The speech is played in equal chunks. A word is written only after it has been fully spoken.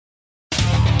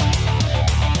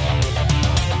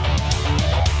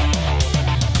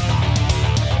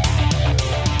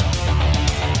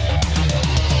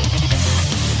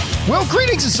Well,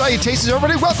 greetings and salutations,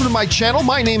 everybody. Welcome to my channel.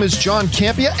 My name is John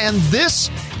Campea, and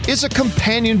this is a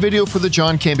companion video for the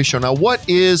John Campea Show. Now, what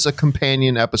is a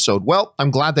companion episode? Well,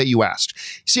 I'm glad that you asked.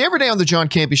 See, every day on the John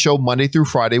Campea Show, Monday through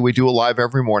Friday, we do it live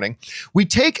every morning. We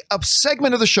take a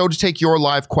segment of the show to take your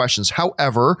live questions.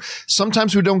 However,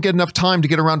 sometimes we don't get enough time to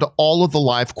get around to all of the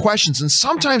live questions, and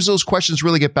sometimes those questions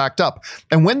really get backed up.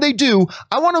 And when they do,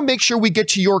 I want to make sure we get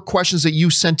to your questions that you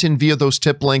sent in via those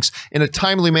tip links in a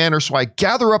timely manner, so I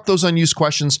gather up those unused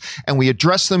questions and we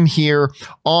address them here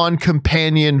on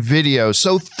companion videos.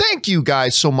 So thank you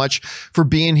guys so much for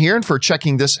being here and for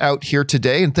checking this out here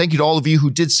today. And thank you to all of you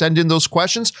who did send in those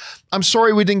questions. I'm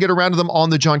sorry we didn't get around to them on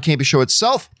the John Campea Show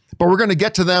itself, but we're going to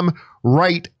get to them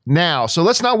right now. So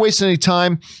let's not waste any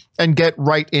time and get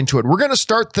right into it. We're going to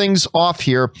start things off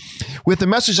here with a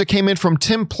message that came in from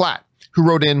Tim Platt, who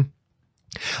wrote in,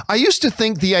 I used to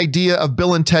think the idea of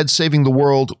Bill and Ted saving the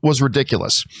world was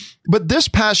ridiculous, but this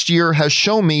past year has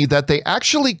shown me that they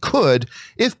actually could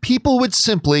if people would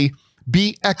simply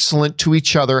be excellent to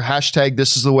each other. Hashtag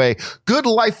this is the way. Good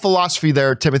life philosophy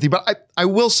there, Timothy. But I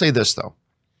will say this, though.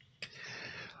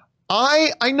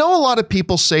 I know a lot of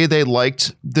people say they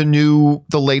liked the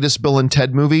latest Bill and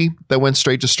Ted movie that went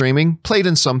straight to streaming, played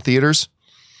in some theaters.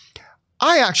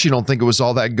 I actually don't think it was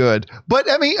all that good. But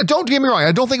I mean, don't get me wrong.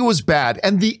 I don't think it was bad.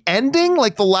 And the ending,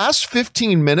 like the last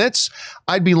 15 minutes,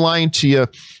 I'd be lying to you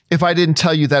if I didn't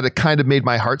tell you that it kind of made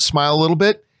my heart smile a little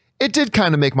bit. It did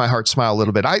kind of make my heart smile a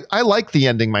little bit. I like the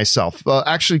ending myself,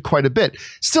 actually quite a bit.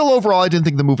 Still, overall, I didn't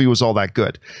think the movie was all that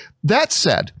good. That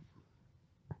said,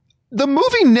 the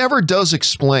movie never does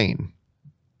explain,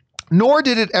 nor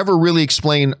did it ever really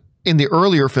explain in the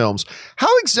earlier films,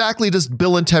 how exactly does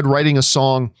Bill and Ted writing a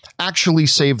song actually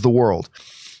save the world?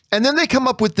 And then they come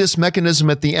up with this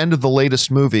mechanism at the end of the latest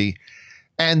movie,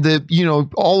 and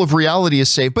all of reality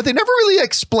is saved, but they never really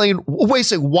explain, wait a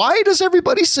second, why does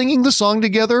everybody singing the song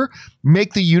together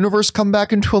make the universe come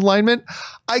back into alignment?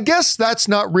 I guess that's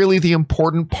not really the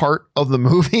important part of the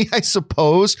movie, I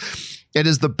suppose. It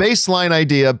is the baseline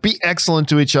idea. Be excellent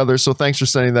to each other. So thanks for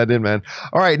sending that in, man.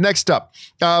 All right, next up,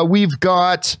 we've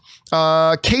got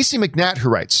Casey McNatt, who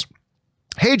writes,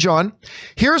 Hey, John,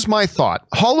 here's my thought.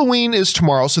 Halloween is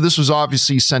tomorrow, so this was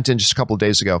obviously sent in just a couple of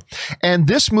days ago. And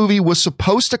this movie was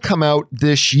supposed to come out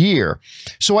this year.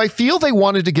 So I feel they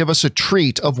wanted to give us a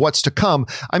treat of what's to come.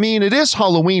 I mean, it is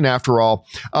Halloween after all.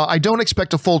 I don't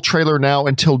expect a full trailer now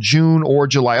until June or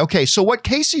July. Okay, so what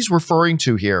Casey's referring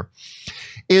to here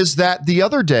is that the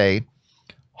other day,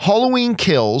 Halloween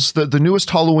Kills, the newest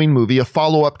Halloween movie, a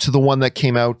follow-up to the one that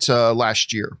came out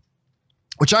last year,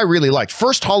 which I really liked.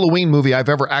 First Halloween movie I've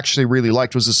ever actually really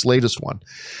liked was this latest one.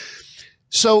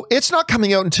 So it's not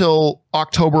coming out until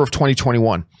October of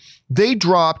 2021. They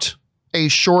dropped a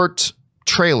short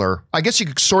trailer, I guess you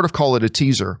could sort of call it a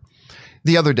teaser,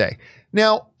 the other day.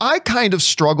 Now, I kind of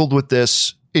struggled with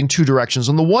this in two directions.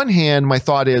 On the one hand, my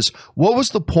thought is, what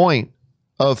was the point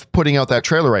of putting out that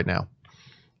trailer right now?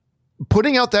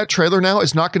 Putting out that trailer now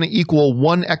is not going to equal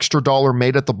 $1 extra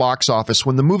made at the box office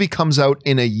when the movie comes out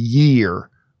in a year,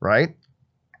 right?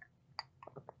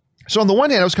 So on the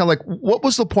one hand, I was kind of like, what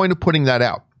was the point of putting that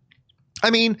out? I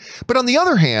mean, but on the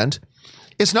other hand,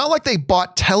 it's not like they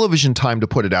bought television time to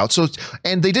put it out. So,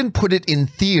 and they didn't put it in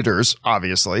theaters,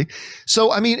 obviously.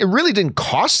 So, I mean, it really didn't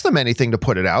cost them anything to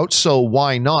put it out. So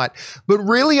why not? But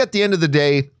really, at the end of the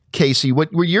day, Casey, what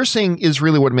you're saying is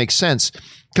really what makes sense,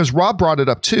 because Rob brought it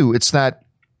up too. It's that,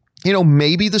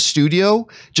 maybe the studio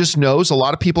just knows a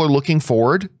lot of people are looking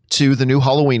forward to the new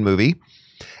Halloween movie.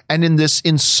 And in this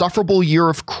insufferable year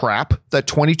of crap that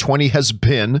 2020 has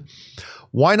been,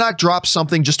 why not drop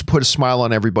something just to put a smile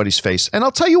on everybody's face? And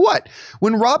I'll tell you what,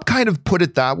 when Rob kind of put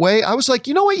it that way, I was like,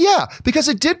 you know what? Yeah, because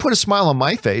it did put a smile on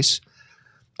my face.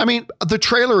 I mean, the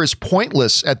trailer is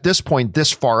pointless at this point,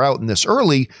 this far out and this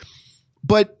early,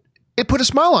 but it put a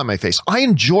smile on my face. I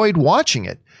enjoyed watching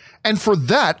it. And for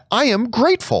that, I am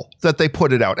grateful that they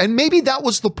put it out. And maybe that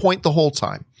was the point the whole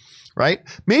time, right?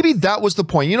 Maybe that was the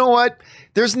point. You know what?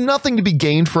 There's nothing to be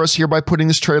gained for us here by putting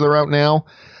this trailer out now,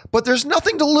 but there's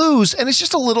nothing to lose. And it's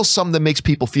just a little something that makes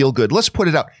people feel good. Let's put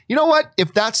it out. You know what?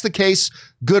 If that's the case,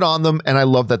 good on them. And I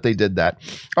love that they did that.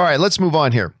 All right, let's move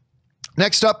on here.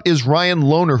 Next up is Ryan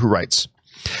Lohner, who writes,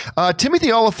 Timothy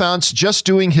Oliphant's just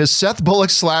doing his Seth Bullock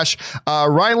 /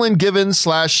 Ryland Givens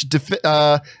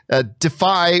 /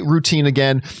 Defy routine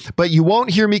again, but you won't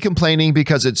hear me complaining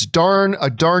because it's a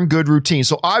darn good routine.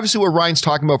 So obviously what Ryan's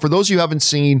talking about, for those of you who haven't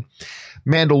seen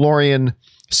Mandalorian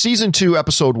Season 2,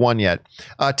 Episode 1 yet,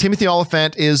 Timothy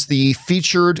Oliphant is the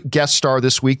featured guest star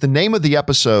this week. The name of the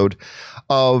episode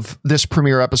of this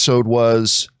premiere episode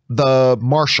was The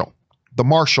Marshal. The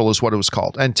Marshal is what it was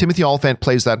called. And Timothy Olyphant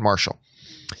plays that Marshal.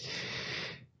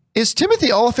 Is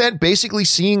Timothy Olyphant basically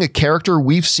seeing a character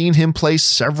we've seen him play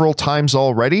several times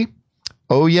already?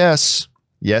 Oh, yes.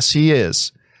 Yes, he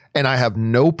is. And I have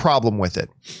no problem with it.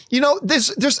 You know,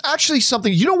 there's actually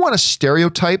something, you don't want to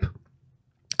stereotype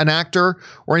an actor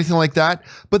or anything like that,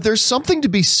 but there's something to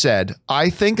be said, I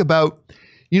think, about,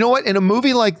 you know what, in a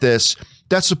movie like this,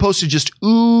 that's supposed to just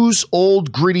ooze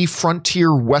old, gritty,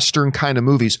 frontier Western kind of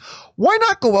movies, why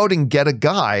not go out and get a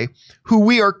guy who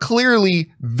we are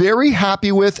clearly very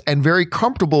happy with and very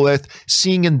comfortable with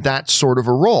seeing in that sort of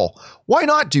a role? Why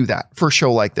not do that for a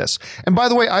show like this? And by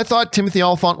the way, I thought Timothy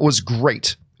Olyphant was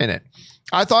great in it.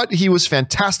 I thought he was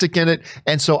fantastic in it.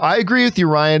 And so I agree with you,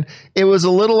 Ryan. It was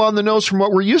a little on the nose from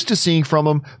what we're used to seeing from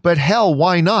him, but hell,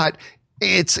 why not?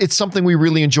 It's something we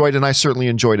really enjoyed, and I certainly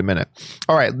enjoyed a minute.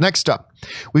 All right, next up,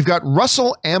 we've got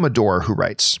Russell Amador, who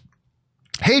writes,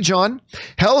 "Hey, John,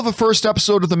 hell of a first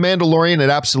episode of The Mandalorian. It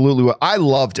absolutely was. I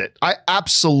loved it. I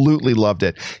absolutely loved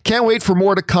it. Can't wait for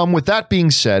more to come. With that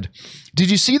being said, did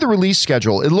you see the release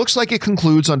schedule? It looks like it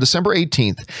concludes on December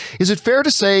 18th. Is it fair to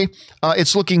say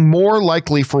it's looking more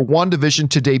likely for WandaVision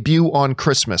to debut on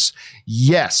Christmas?"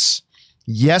 Yes.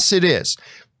 Yes, it is.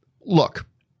 Look,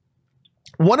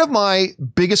 one of my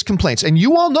biggest complaints, and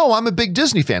you all know I'm a big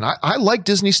Disney fan. I like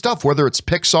Disney stuff, whether it's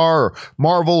Pixar or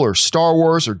Marvel or Star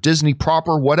Wars or Disney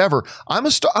proper, whatever. I'm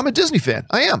a Disney fan.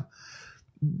 I am.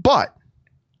 But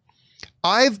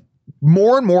I've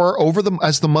more and more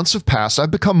as the months have passed,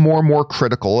 I've become more and more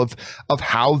critical of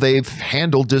how they've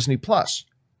handled Disney Plus.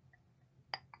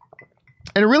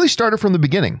 And it really started from the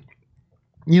beginning.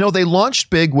 You know, they launched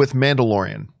big with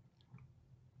Mandalorian.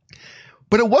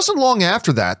 But it wasn't long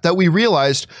after that we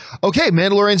realized, okay,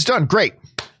 Mandalorian's done. Great.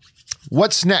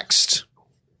 What's next?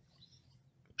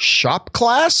 Shop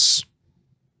Class?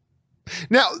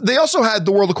 Now, they also had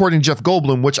The World According to Jeff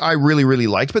Goldblum, which I really, really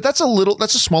liked, but that's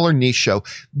a smaller niche show.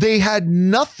 They had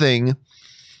nothing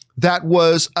that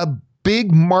was a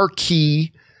big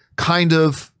marquee kind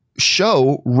of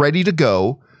show ready to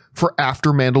go for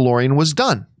after Mandalorian was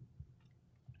done.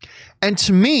 And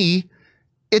to me,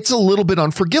 it's a little bit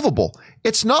unforgivable.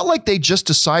 It's not like they just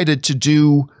decided to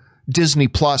do Disney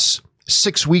Plus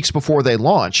 6 weeks before they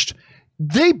launched.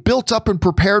 They built up and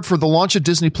prepared for the launch of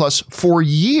Disney Plus for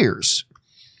years.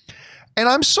 And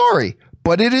I'm sorry,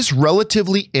 but it is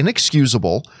relatively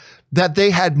inexcusable that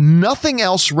they had nothing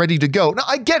else ready to go. Now,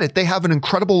 I get it. They have an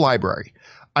incredible library.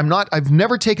 I've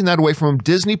never taken that away from them.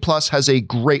 Disney Plus has a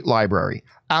great library.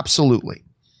 Absolutely.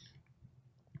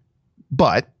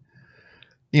 But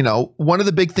you know, one of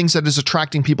the big things that is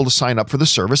attracting people to sign up for the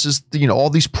service is, you know, all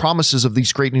these promises of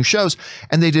these great new shows.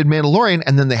 And they did Mandalorian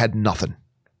and then they had nothing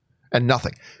and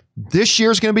nothing. This year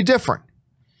is going to be different.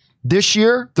 This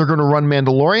year, they're going to run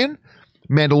Mandalorian.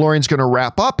 Mandalorian's going to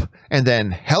wrap up. And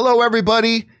then, hello,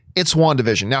 everybody. It's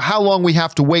WandaVision. Now, how long we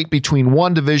have to wait between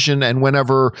WandaVision and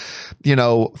whenever, you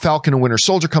know, Falcon and Winter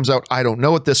Soldier comes out, I don't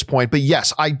know at this point. But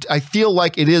yes, I feel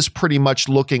like it is pretty much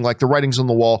looking like the writing's on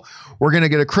the wall. We're going to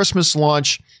get a Christmas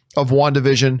launch of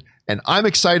WandaVision, and I'm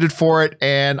excited for it.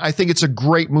 And I think it's a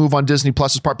great move on Disney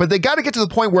Plus's part. But they got to get to the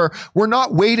point where we're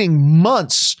not waiting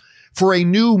months for a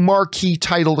new marquee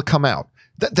title to come out.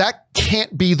 That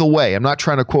can't be the way. I'm not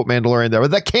trying to quote Mandalorian there, but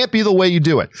that can't be the way you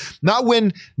do it. Not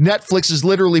when Netflix is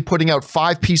literally putting out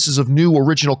 5 pieces of new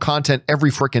original content every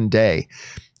freaking day.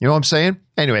 You know what I'm saying?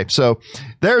 Anyway, so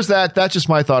there's that. That's just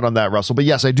my thought on that, Russell. But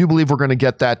yes, I do believe we're going to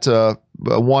get that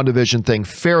WandaVision thing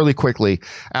fairly quickly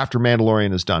after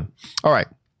Mandalorian is done. All right.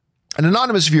 An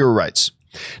anonymous viewer writes,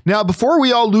 "Now, before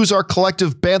we all lose our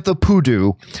collective bantha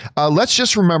poodoo, let's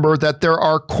just remember that there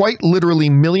are quite literally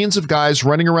millions of guys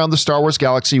running around the Star Wars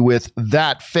galaxy with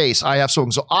that face. I have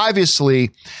spoken." So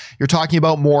obviously, you're talking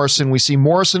about Morrison. We see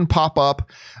Morrison pop up,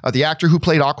 the actor who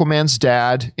played Aquaman's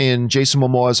dad in Jason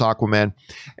Momoa's Aquaman.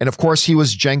 And of course, he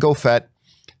was Jango Fett,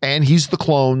 and he's the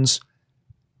clones,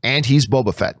 and he's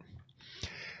Boba Fett.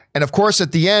 And of course,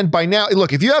 at the end, by now,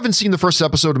 look, if you haven't seen the first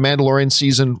episode of Mandalorian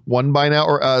season 1 by now,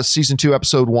 or season 2,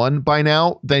 episode 1 by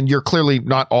now, then you're clearly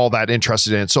not all that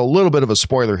interested in it. So a little bit of a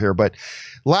spoiler here, but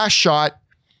last shot,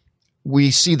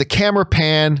 we see the camera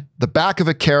pan, the back of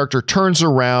a character turns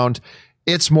around.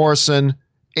 It's Morrison.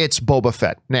 It's Boba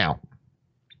Fett. Now,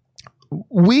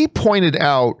 we pointed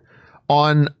out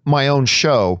on my own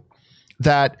show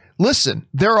that, listen,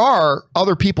 there are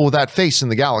other people with that face in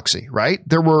the galaxy, right?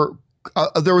 There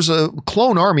was a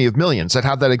clone army of millions that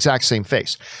have that exact same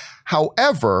face.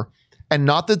 However, and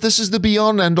not that this is the be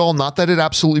all and end all, not that it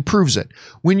absolutely proves it.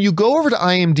 When you go over to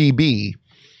IMDb,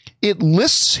 it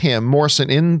lists him,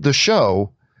 Morrison, in the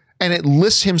show, and it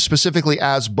lists him specifically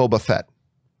as Boba Fett,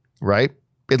 right?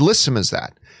 It lists him as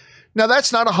that. Now,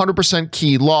 that's not 100%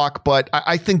 key lock, but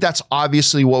I think that's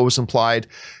obviously what was implied.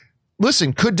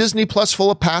 Listen, could Disney Plus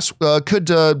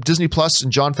Disney Plus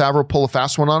and Jon Favreau pull a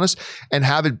fast one on us and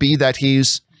have it be that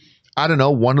he's, I don't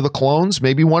know, one of the clones,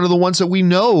 maybe one of the ones that we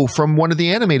know from one of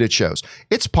the animated shows?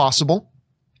 It's possible.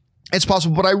 It's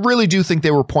possible, but I really do think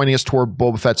they were pointing us toward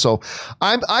Boba Fett. So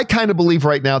I kind of believe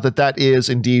right now that that is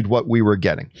indeed what we were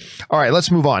getting. All right,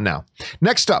 let's move on now.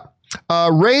 Next up,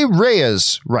 Ray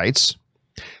Reyes writes,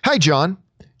 "Hi, John.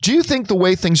 Do you think the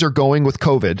way things are going with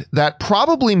COVID, that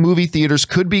probably movie theaters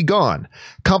could be gone?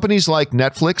 Companies like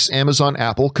Netflix, Amazon,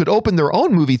 Apple could open their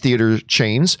own movie theater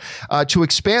chains to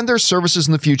expand their services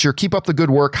in the future. Keep up the good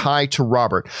work. Hi to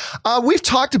Robert." We've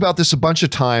talked about this a bunch of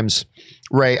times,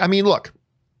 Ray. I mean, look,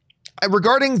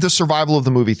 regarding the survival of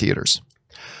the movie theaters,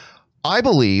 I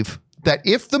believe that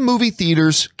if the movie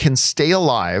theaters can stay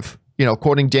alive, you know,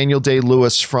 quoting Daniel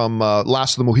Day-Lewis from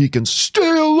Last of the Mohicans,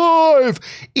 stay alive.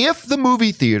 If the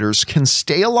movie theaters can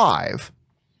stay alive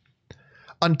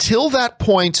until that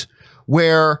point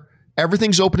where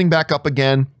everything's opening back up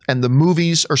again and the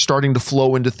movies are starting to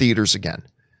flow into theaters again,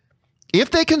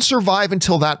 if they can survive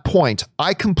until that point,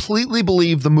 I completely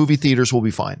believe the movie theaters will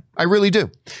be fine. I really do.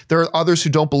 There are others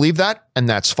who don't believe that, and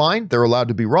that's fine. They're allowed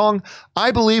to be wrong. I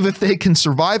believe if they can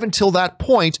survive until that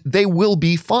point, they will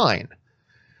be fine.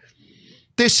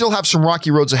 They still have some rocky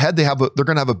roads ahead. They're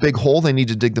going to have a big hole they need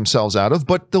to dig themselves out of,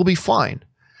 but they'll be fine.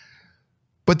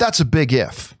 But that's a big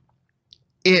if.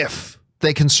 If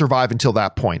they can survive until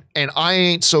that point. And I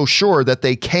ain't so sure that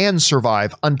they can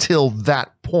survive until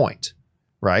that point,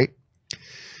 right?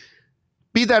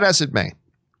 Be that as it may.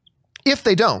 If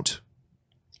they don't,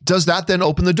 does that then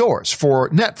open the doors for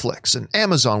Netflix and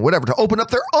Amazon, whatever, to open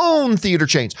up their own theater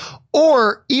chains?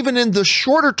 Or even in the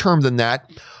shorter term than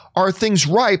that, are things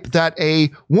ripe that a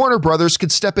Warner Brothers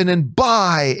could step in and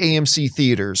buy AMC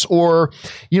theaters, or,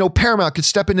 you know, Paramount could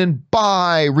step in and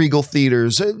buy Regal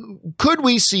theaters? Could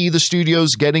we see the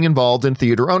studios getting involved in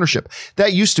theater ownership?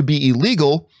 That used to be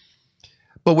illegal,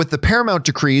 but with the Paramount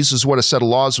decrees, is what a set of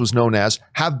laws was known as,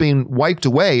 have been wiped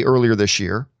away earlier this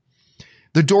year.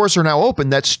 The doors are now open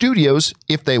that studios,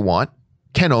 if they want,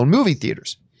 can own movie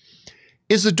theaters.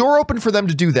 Is the door open for them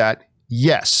to do that?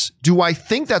 Yes. Do I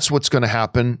think that's what's going to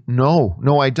happen? No,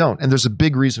 I don't. And there's a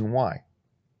big reason why.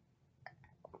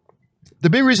 The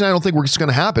big reason I don't think it's going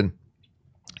to happen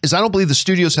is I don't believe the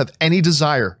studios have any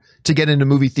desire to get into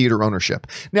movie theater ownership.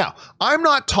 Now, I'm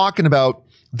not talking about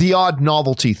the odd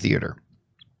novelty theater,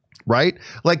 right?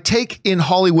 Like, take in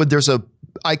Hollywood, there's a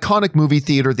iconic movie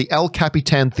theater, the El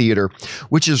Capitan Theater,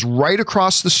 which is right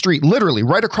across the street, literally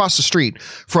right across the street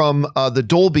from the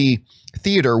Dolby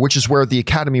Theater, which is where the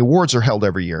Academy Awards are held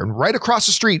every year. And right across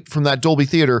the street from that Dolby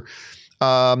Theater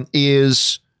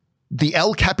is the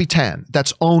El Capitan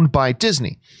that's owned by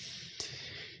Disney.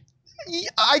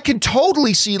 I can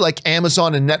totally see like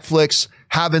Amazon and Netflix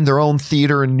having their own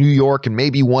theater in New York and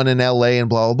maybe one in LA and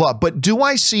blah, blah, blah. But do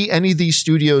I see any of these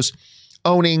studios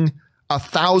owning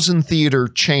 1,000 theater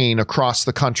chain across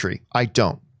the country? I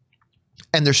don't.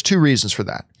 And there's two reasons for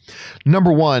that.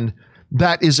 Number one,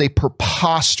 that is a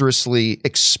preposterously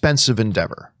expensive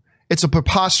endeavor. It's a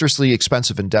preposterously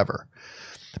expensive endeavor.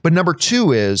 But number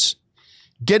two is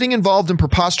getting involved in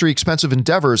preposterously expensive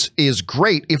endeavors is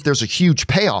great if there's a huge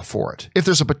payoff for it, if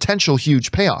there's a potential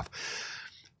huge payoff.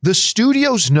 The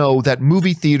studios know that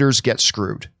movie theaters get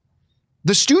screwed.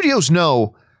 The studios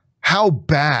know how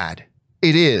bad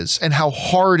it is and how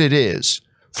hard it is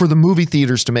for the movie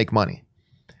theaters to make money.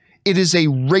 It is a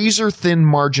razor thin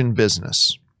margin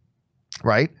business,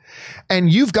 right?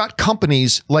 And you've got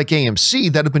companies like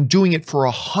AMC that have been doing it for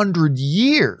 100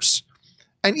 years.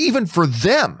 And even for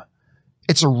them,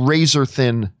 it's a razor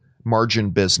thin margin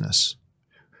business.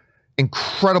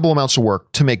 Incredible amounts of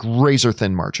work to make razor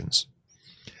thin margins.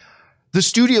 The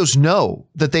studios know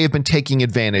that they have been taking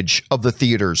advantage of the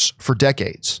theaters for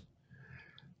decades.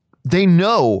 They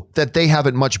know that they have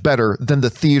it much better than the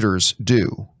theaters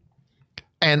do.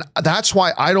 And that's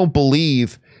why I don't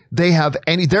believe they have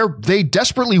any, they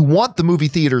desperately want the movie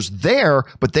theaters there,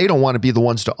 but they don't want to be the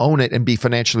ones to own it and be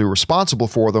financially responsible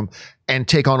for them and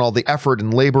take on all the effort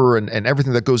and labor and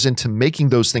everything that goes into making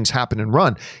those things happen and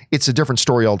run. It's a different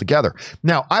story altogether.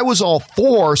 Now, I was all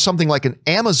for something like an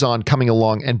Amazon coming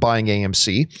along and buying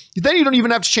AMC. Then you don't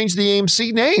even have to change the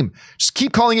AMC name. Just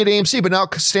keep calling it AMC, but now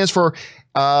it stands for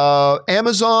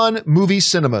Amazon Movie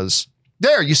Cinemas.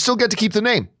 There, you still get to keep the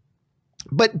name.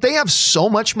 But they have so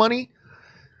much money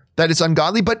that it's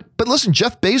ungodly. But listen,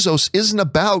 Jeff Bezos isn't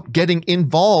about getting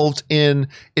involved in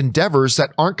endeavors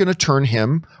that aren't going to turn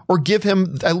him or give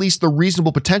him at least the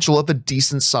reasonable potential of a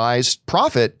decent sized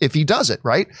profit if he does it,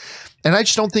 right? And I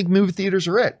just don't think movie theaters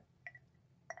are it.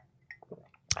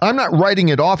 I'm not writing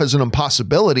it off as an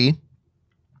impossibility,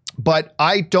 but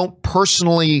I don't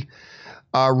personally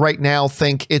right now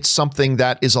think it's something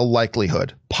that is a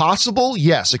likelihood. Possible,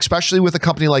 yes, especially with a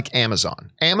company like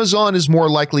Amazon. Amazon is more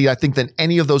likely, I think, than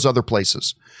any of those other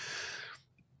places.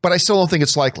 But I still don't think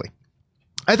it's likely.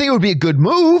 I think it would be a good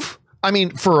move. I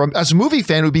mean, as a movie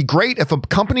fan, it would be great if a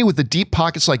company with the deep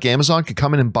pockets like Amazon could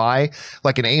come in and buy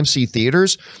like an AMC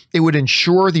Theaters. It would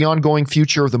ensure the ongoing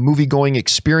future of the movie-going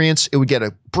experience. It would get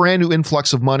a brand new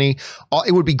influx of money.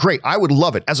 It would be great. I would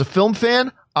love it. As a film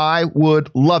fan, I would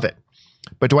love it.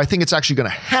 But do I think it's actually going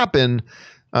to happen?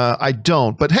 I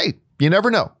don't. But hey, you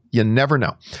never know. You never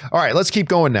know. All right, let's keep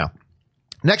going now.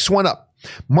 Next one up.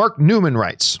 Mark Newman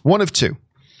writes, one of two.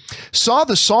 Saw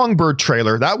the Songbird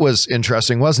trailer. That was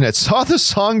interesting, wasn't it? Saw the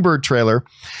Songbird trailer,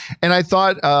 and I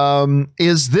thought,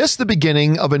 is this the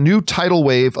beginning of a new tidal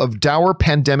wave of dour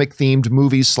pandemic-themed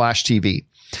movies / TV?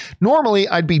 Normally,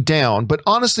 I'd be down, but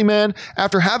honestly, man,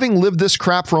 after having lived this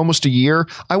crap for almost a year,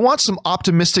 I want some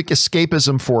optimistic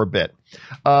escapism for a bit.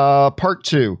 Part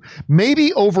 2.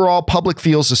 Maybe overall public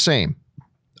feels the same.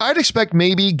 I'd expect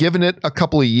maybe, given it a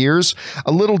couple of years,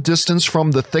 a little distance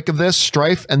from the thick of this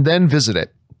strife, and then visit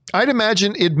it. I'd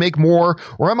imagine it'd make more,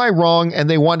 or am I wrong, and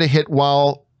they want to hit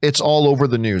while it's all over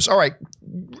the news? All right,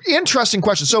 interesting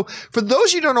question. So for those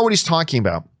of you who don't know what he's talking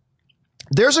about,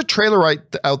 there's a trailer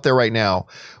out there right now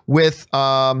with,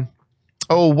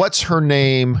 what's her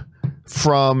name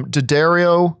from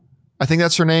Daddario? I think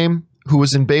that's her name, who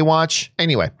was in Baywatch.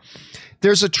 Anyway,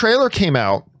 there's a trailer came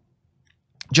out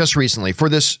just recently for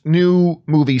this new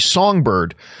movie,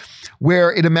 Songbird,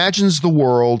 where it imagines the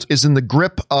world is in the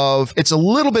grip of, it's a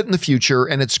little bit in the future,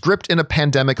 and it's gripped in a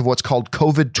pandemic of what's called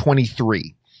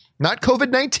COVID-23. Not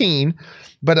COVID-19,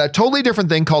 but a totally different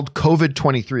thing called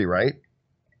COVID-23, right?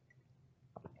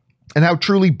 And how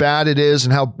truly bad it is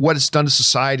and what it's done to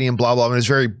society and blah, blah, and it's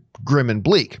very grim and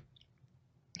bleak.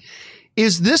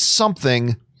 Is this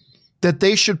something that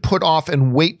they should put off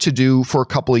and wait to do for a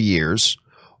couple of years?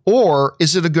 Or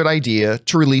is it a good idea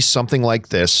to release something like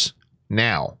this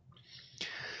now?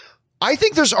 I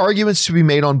think there's arguments to be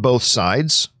made on both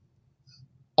sides.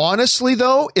 Honestly,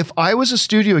 though, if I was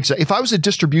if I was a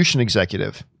distribution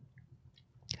executive,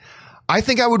 I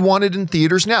think I would want it in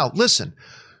theaters now. Listen,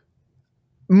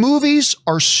 movies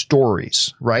are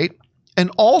stories, right? And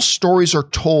all stories are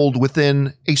told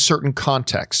within a certain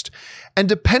context. And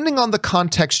depending on the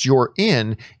context you're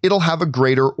in, it'll have a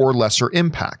greater or lesser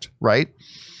impact, right?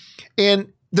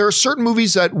 And there are certain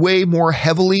movies that weigh more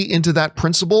heavily into that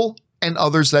principle and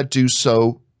others that do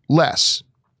so less.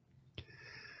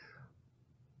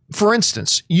 For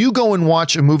instance, you go and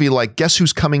watch a movie like Guess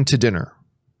Who's Coming to Dinner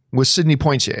with Sidney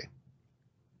Poitier.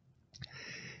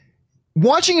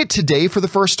 Watching it today for the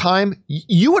first time,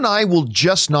 you and I will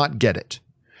just not get it.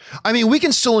 I mean, we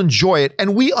can still enjoy it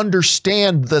and we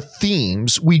understand the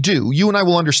themes. We do. You and I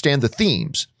will understand the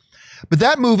themes. But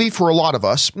that movie, for a lot of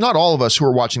us, not all of us who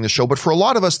are watching the show, but for a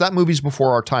lot of us, that movie's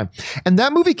before our time. And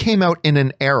that movie came out in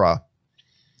an era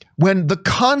when the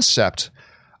concept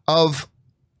of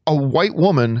a white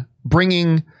woman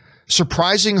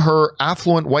surprising her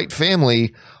affluent white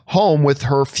family home with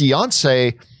her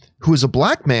fiance, who is a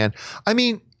black man. I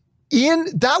mean,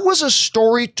 that was a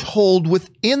story told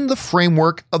within the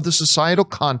framework of the societal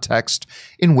context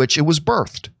in which it was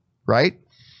birthed, right?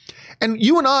 And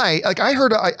you and I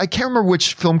can't remember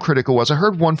which film critic it was. I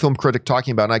heard one film critic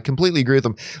talking about it, and I completely agree with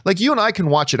them. Like, you and I can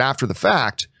watch it after the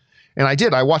fact. And I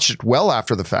did. I watched it well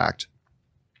after the fact.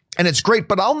 And it's great,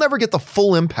 but I'll never get the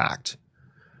full impact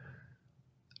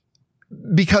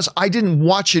because I didn't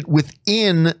watch it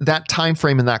within that time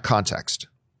frame in that context.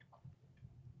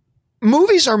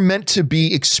 Movies are meant to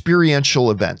be experiential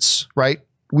events, right?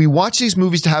 We watch these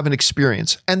movies to have an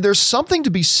experience. And there's something to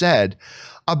be said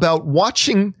about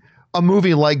watching a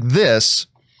movie like this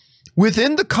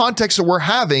within the context that we're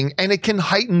having, and it can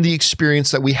heighten the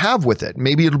experience that we have with it.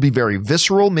 Maybe it'll be very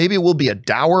visceral. Maybe it will be a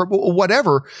dour,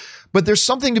 whatever, but there's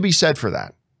something to be said for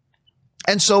that.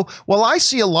 And so while I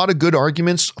see a lot of good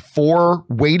arguments for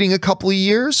waiting a couple of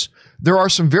years, there are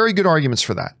some very good arguments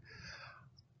for that.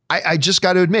 I just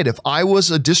got to admit, if I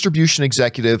was a distribution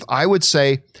executive, I would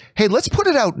say, hey, let's put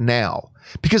it out now.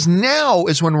 because now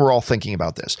is when we're all thinking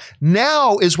about this.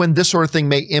 Now is when this sort of thing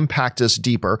may impact us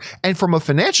deeper. And from a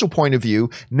financial point of view,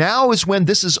 now is when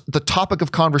this is the topic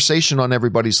of conversation on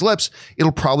everybody's lips.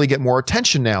 It'll probably get more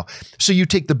attention now. So you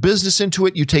take the business into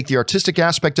it, you take the artistic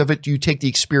aspect of it, you take the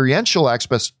experiential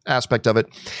aspect of it.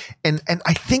 And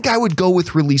I think I would go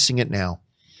with releasing it now.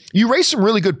 You raised some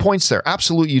really good points there.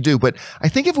 Absolutely you do. But I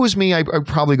think if it was me, I'd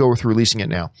probably go with releasing it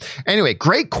now. Anyway,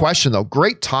 great question though.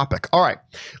 Great topic. All right,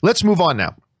 let's move on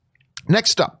now.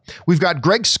 Next up, we've got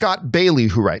Greg Scott Bailey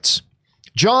who writes,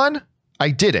 John, I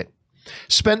did it.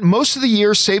 Spent most of the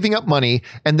year saving up money,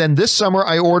 and then this summer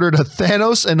I ordered a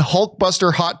Thanos and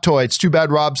Hulkbuster hot toy. It's too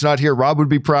bad Rob's not here. Rob would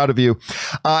be proud of you.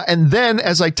 And then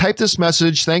as I type this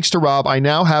message, thanks to Rob, I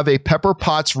now have a Pepper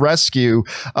Potts rescue.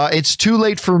 It's too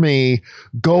late for me.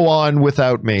 Go on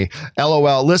without me.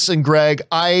 LOL. Listen, Greg,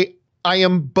 I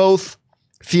am both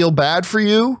feel bad for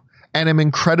you and am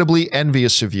incredibly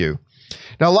envious of you.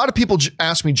 Now, a lot of people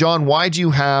ask me, John, why do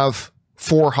you have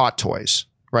 4 hot toys,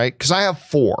 right? Because I have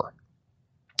 4.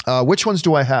 Which ones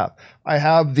do I have? I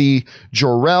have the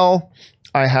Jor-El,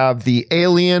 I have the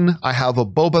Alien, I have a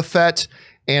Boba Fett,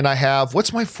 and I have,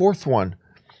 what's my 4th one?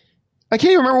 I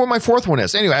can't even remember what my 4th one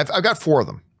is. Anyway, I've got 4 of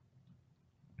them.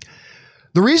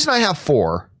 The reason I have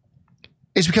 4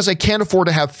 is because I can't afford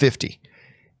to have 50.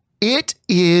 It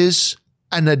is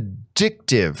an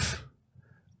addictive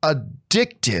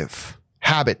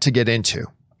habit to get into.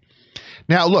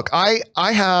 Now, look, I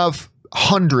have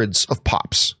hundreds of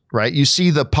pops, right? You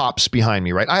see the pops behind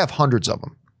me, right? I have hundreds of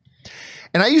them.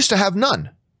 And I used to have none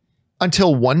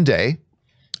until one day,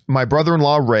 my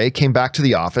brother-in-law, Ray, came back to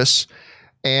the office.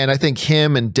 And I think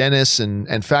him and Dennis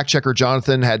and fact checker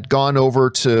Jonathan had gone over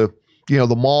to,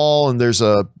 the mall, and there's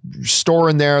a store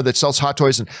in there that sells hot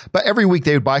toys. But every week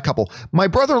they would buy a couple. My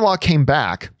brother-in-law came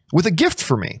back with a gift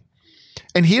for me.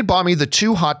 And he had bought me the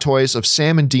 2 hot toys of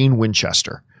Sam and Dean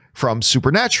Winchester from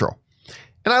Supernatural.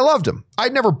 And I loved them.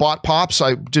 I'd never bought pops.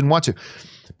 I didn't want to.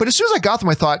 But as soon as I got them,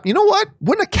 I thought, you know what?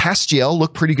 Wouldn't a Castiel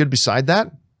look pretty good beside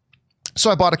that?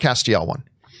 So I bought a Castiel one.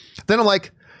 Then I'm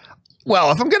like,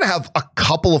 well, if I'm going to have a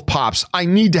couple of pops, I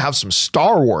need to have some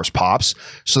Star Wars pops.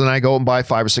 So then I go and buy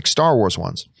 5 or 6 Star Wars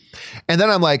ones. And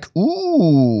then I'm like,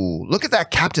 ooh, look at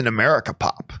that Captain America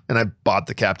pop. And I bought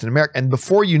the Captain America. And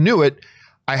before you knew it,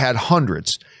 I had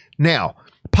hundreds. Now,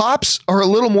 pops are a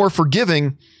little more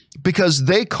forgiving because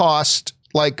they cost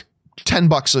like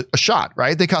 $10 a shot,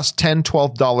 right? They cost $10,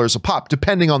 $12 a pop,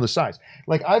 depending on the size.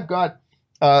 Like I've got,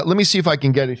 let me see if I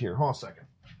can get it here. Hold on a second.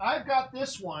 I've got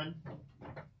this one.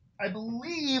 I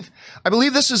believe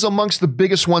this is amongst the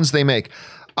biggest ones they make.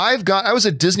 I was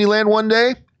at Disneyland one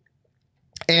day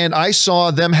and I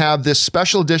saw them have this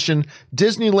special edition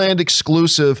Disneyland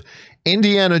exclusive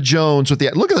Indiana Jones with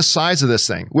look at the size of this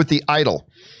thing with the idol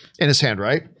in his hand,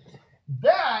 right?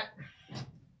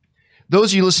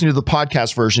 Those of you listening to the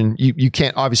podcast version, you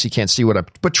obviously can't see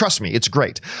but trust me, it's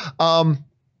great.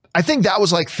 I think that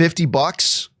was like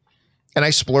 $50 and I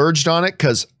splurged on it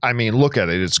because, look at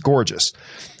it. It's gorgeous.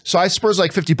 So I splurged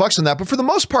like $50 on that. But for the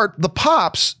most part, the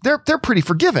pops, they're pretty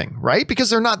forgiving, right? Because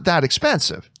they're not that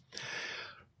expensive.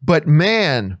 But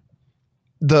man,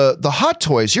 the hot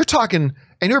toys, you're talking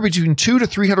anywhere between $200 to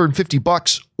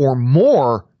 $350 or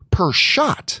more per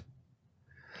shot.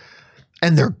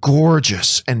 And they're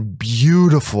gorgeous and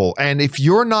beautiful. And if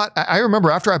you're not, I remember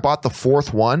after I bought the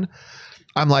 4th one,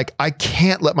 I'm like, I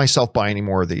can't let myself buy any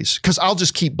more of these because I'll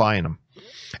just keep buying them.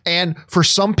 And for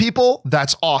some people,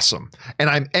 that's awesome.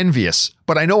 And I'm envious,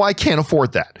 but I know I can't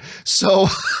afford that. So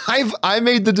I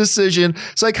made the decision.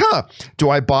 It's like, do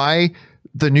I buy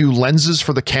the new lenses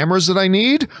for the cameras that I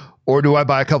need? Or do I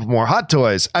buy a couple more hot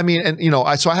toys?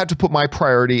 So I had to put my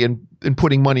priority in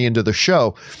putting money into the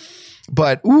show.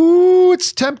 But, ooh,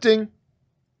 it's tempting.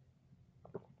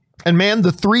 And man,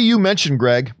 the 3 you mentioned,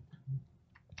 Greg,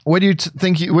 what do you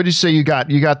think? What do you say you got?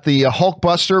 You got the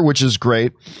Hulkbuster, which is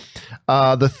great.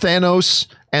 The Thanos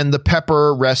and the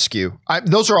Pepper Rescue.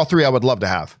 Those are all 3 I would love to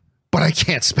have, but I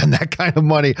can't spend that kind of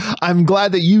money. I'm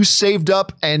glad that you saved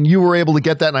up and you were able to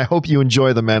get that. And I hope you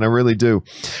enjoy them, man. I really do.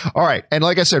 All right. And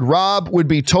like I said, Rob would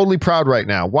be totally proud right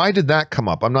now. Why did that come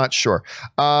up? I'm not sure.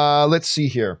 Let's see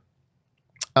here.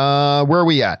 Where are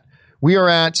we at? We are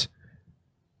at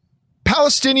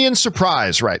Palestinian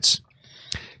Surprise writes,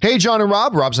 hey, John and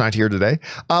Rob. Rob's not here today.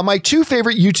 My 2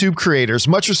 favorite YouTube creators.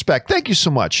 Much respect. Thank you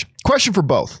so much. Question for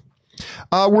both.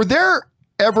 Were there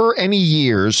ever any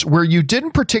years where you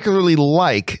didn't particularly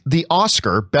like the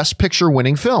Oscar Best Picture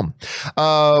winning film?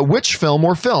 Which film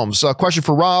or films? Question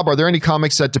for Rob. Are there any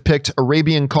comics that depict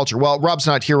Arabian culture? Well, Rob's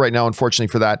not here right now, unfortunately,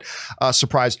 for that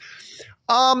surprise.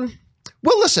 Well,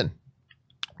 listen.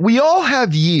 We all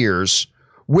have years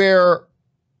where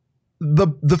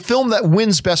the film that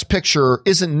wins Best Picture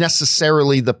isn't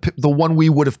necessarily the one we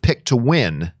would have picked to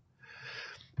win.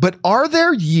 But are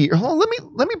there years? Let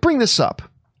me bring this up.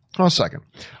 Hold on a second.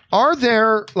 Are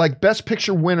there like Best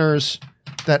Picture winners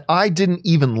that I didn't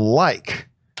even like?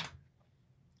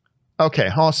 Okay,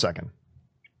 hold on a second.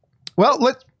 Well,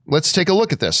 let's take a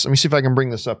look at this. Let me see if I can bring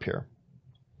this up here.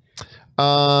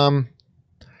 All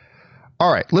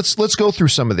right, let's go through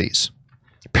some of these.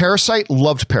 Parasite,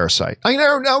 loved Parasite.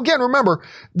 Now again, remember,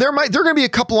 there are going to be a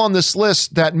couple on this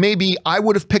list that maybe I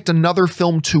would have picked another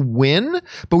film to win,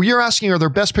 but you're asking, are there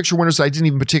Best Picture winners that I didn't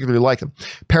even particularly like them?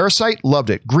 Parasite, loved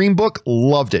it. Green Book,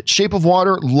 loved it. Shape of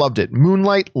Water, loved it.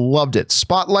 Moonlight, loved it.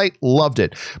 Spotlight, loved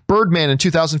it. Birdman in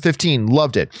 2015,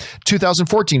 loved it.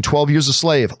 2014, 12 Years a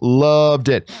Slave, loved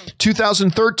it.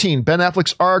 2013, Ben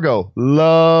Affleck's Argo,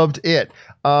 loved it.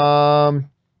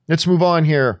 Let's move on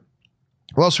here.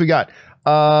 What else we got?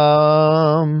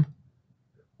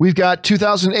 We've got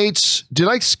 2008's. Did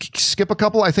I skip a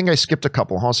couple? I think I skipped a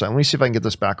couple. Hold on a second. Let me see if I can get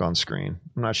this back on screen.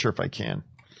 I'm not sure if I can.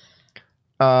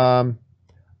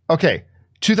 Okay.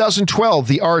 2012,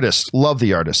 The Artist. Love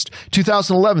The Artist.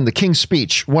 2011, The King's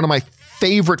Speech. One of my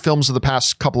favorite films of the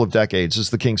past couple of decades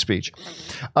is The King's Speech.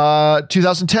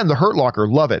 2010, The Hurt Locker.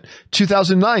 Love it.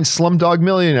 2009, Slumdog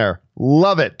Millionaire.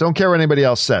 Love it. Don't care what anybody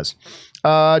else says.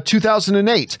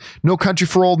 2008, No Country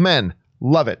for Old Men.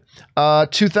 Love it.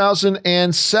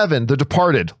 2007, The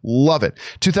Departed. Love it.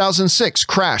 2006,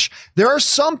 Crash. There are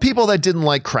some people that didn't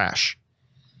like Crash.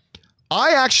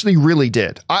 I actually really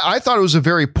did. I thought it was a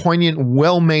very poignant,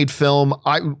 well-made film.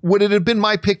 Would it have been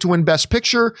my pick to win Best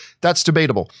Picture? That's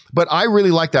debatable. But I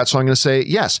really like that, so I'm going to say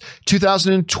yes.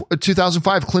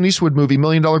 2005, Clint Eastwood movie, $1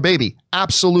 Million Baby.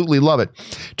 Absolutely love it.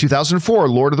 2004,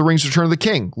 Lord of the Rings, Return of the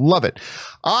King. Love it.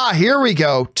 Here we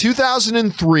go.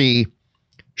 2003,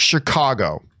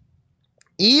 Chicago.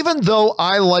 Even though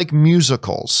I like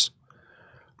musicals,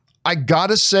 I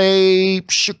gotta say,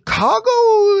 Chicago,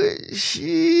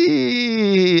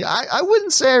 I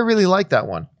wouldn't say I really like that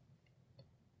one.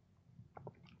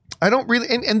 I don't really,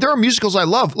 and there are musicals I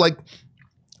love, like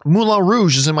Moulin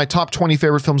Rouge is in my top 20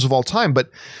 favorite films of all time, but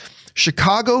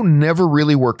Chicago never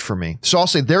really worked for me. So I'll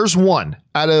say there's one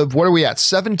out of, what are we at?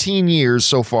 17 years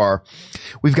so far.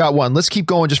 We've got one. Let's keep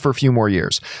going just for a few more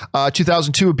years.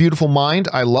 2002, A Beautiful Mind.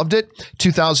 I loved it.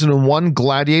 2001,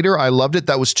 Gladiator. I loved it.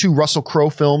 That was two Russell Crowe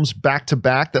films back to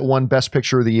back that won Best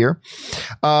Picture of the Year.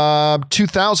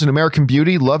 2000, American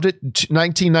Beauty. Loved it.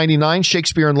 1999,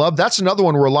 Shakespeare in Love. That's another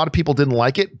one where a lot of people didn't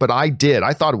like it, but I did.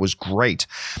 I thought it was great.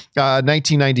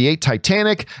 1998,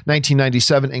 Titanic.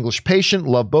 1997, English Patient.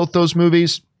 Love both those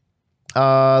movies.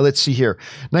 Let's see here.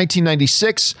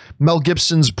 1996, Mel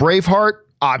Gibson's Braveheart.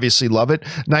 Obviously love it.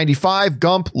 95,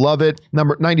 Gump. Love it.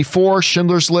 Number 94,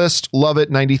 Schindler's List. Love it.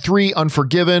 93,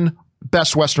 Unforgiven.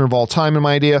 Best Western of all time in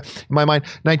my mind.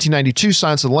 1992,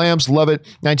 Silence of the Lambs. Love it.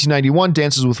 1991,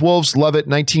 Dances with Wolves. Love it.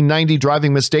 1990,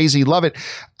 Driving Miss Daisy. Love it.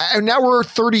 And now we're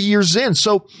 30 years in.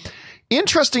 So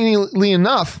interestingly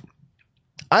enough,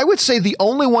 I would say the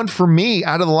only one for me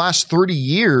out of the last 30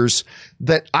 years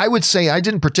that I would say I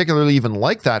didn't particularly even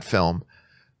like that film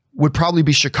would probably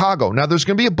be Chicago. Now, there's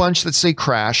going to be a bunch that say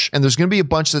Crash, and there's going to be a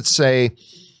bunch that say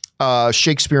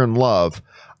Shakespeare in Love.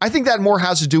 I think that more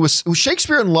has to do with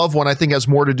Shakespeare in Love one. I think has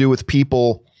more to do with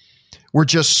people were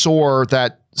just sore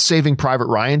that Saving Private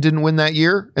Ryan didn't win that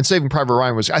year, and Saving Private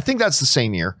Ryan was. I think that's the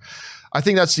same year. I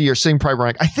think that's the year Saving Private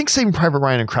Ryan. I think Saving Private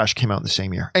Ryan and Crash came out in the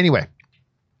same year. Anyway.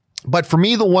 But for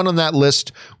me, the one on that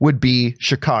list would be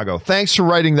Chicago. Thanks for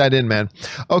writing that in, man.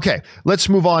 Okay, let's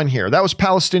move on here. That was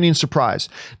Palestinian Surprise.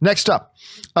 Next up,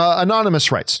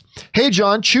 Anonymous writes, "Hey,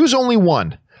 John, choose only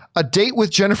one. A date with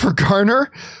Jennifer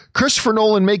Garner, Christopher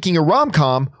Nolan making a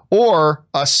rom-com, or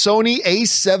a Sony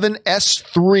A7S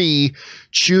III.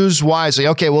 Choose wisely."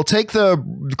 Okay, we'll take the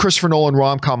Christopher Nolan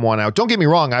rom-com one out. Don't get me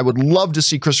wrong. I would love to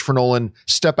see Christopher Nolan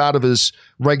step out of his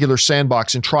regular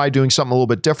sandbox and try doing something a little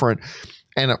bit different.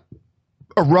 And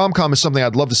a rom-com is something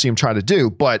I'd love to see him try to do,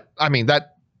 but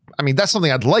that's something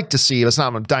I'd like to see. It's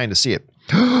not, I'm dying to see it.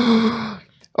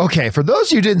 Okay, for those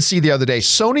of you who didn't see the other day,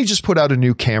 Sony just put out a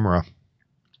new camera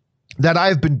that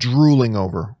I've been drooling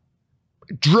over.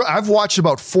 I've watched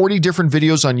about 40 different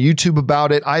videos on YouTube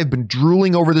about it. I've been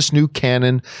drooling over this new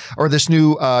Canon or this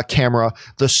new camera,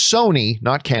 the Sony,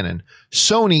 not Canon,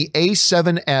 Sony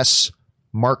A7S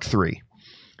Mark III,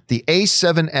 the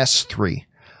A7S III.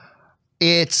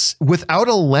 It's without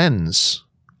a lens.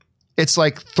 It's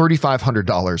like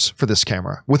 $3,500 for this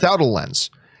camera without a lens.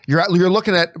 You're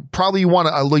looking at probably you want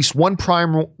at least one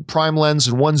prime lens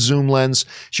and one zoom lens.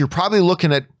 So you're probably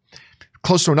looking at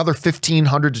close to another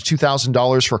 $1,500 to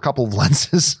 $2,000 for a couple of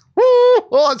lenses. Woo!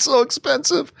 Well, it's so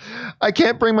expensive. I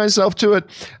can't bring myself to it,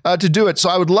 to do it. So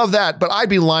I would love that, but I'd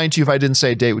be lying to you if I didn't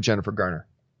say a date with Jennifer Garner.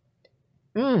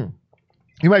 You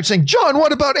might be saying, John,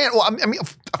 what about Anne? Well, I mean,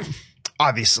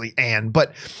 obviously Anne,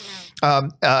 but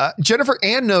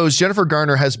Anne knows Jennifer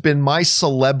Garner has been my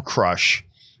celeb crush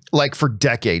like for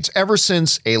decades, ever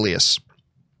since Alias.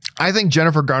 I think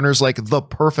Jennifer Garner's like the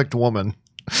perfect woman.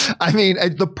 I mean, let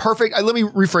me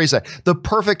rephrase that. The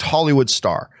perfect Hollywood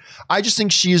star. I just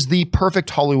think she is the perfect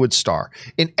Hollywood star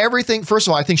in everything. First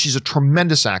of all, I think she's a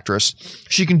tremendous actress.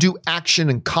 She can do action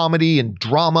and comedy and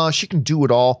drama. She can do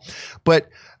it all, but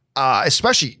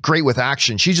especially great with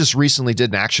action. She just recently did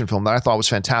an action film that I thought was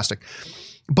fantastic.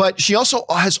 But she also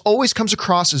has always comes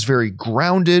across as very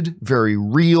grounded, very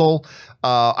real.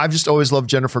 I've just always loved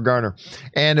Jennifer Garner.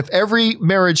 And if every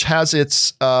marriage has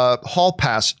its hall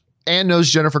pass, Anne knows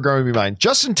Jennifer Garner would be mine.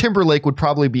 Justin Timberlake would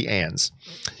probably be Anne's.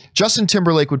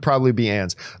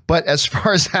 But as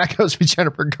far as that goes with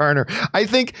Jennifer Garner, I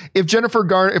think if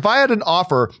I had an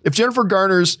offer, if Jennifer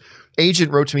Garner's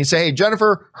agent wrote to me and say, hey,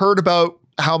 Jennifer heard about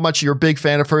how much you're a big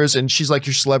fan of hers and she's like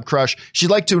your celeb crush,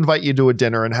 she'd like to invite you to a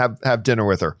dinner and have dinner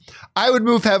with her, I would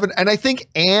move heaven. And I think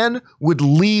Anne would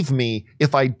leave me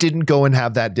if I didn't go and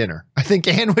have that dinner. I think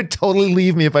Anne would totally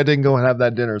leave me if I didn't go and have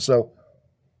that dinner. So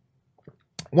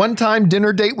one-time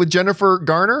dinner date with Jennifer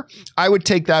Garner, I would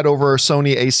take that over a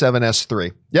Sony a7S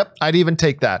III. Yep, I'd even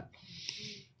take that.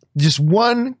 Just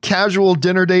one casual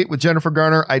dinner date with Jennifer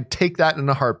Garner, I'd take that in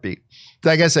a heartbeat.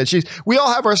 Like I said, we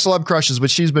all have our celeb crushes, but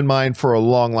she's been mine for a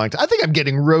long, long time. I think I'm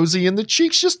getting rosy in the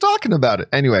cheeks just talking about it.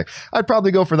 Anyway, I'd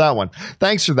probably go for that one.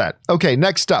 Thanks for that. Okay,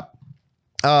 next up.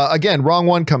 Again, wrong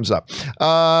one comes up.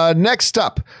 Next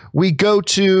up, we go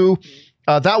to,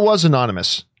 that was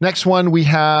anonymous. Next one, we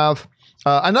have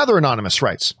another anonymous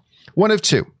writes, one of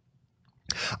two.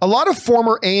 A lot of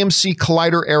former AMC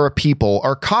Collider era people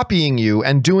are copying you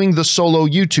and doing the solo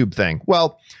YouTube thing.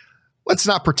 Well, let's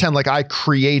not pretend like I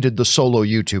created the solo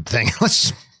YouTube thing.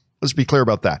 Let's be clear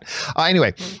about that.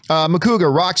 Anyway,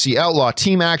 Makuga, Roxy, Outlaw,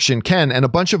 Team Action, Ken, and a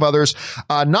bunch of others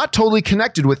not totally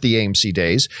connected with the AMC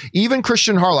days. Even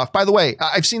Christian Harloff. By the way,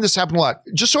 I've seen this happen a lot.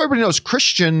 Just so everybody knows,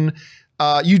 Christian,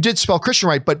 you did spell Christian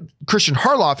right, but Christian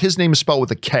Harloff, his name is spelled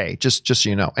with a K, just so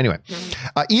you know. Anyway,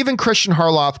 even Christian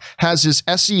Harloff has his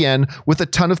SEN with a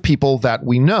ton of people that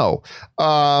we know.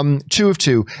 2 of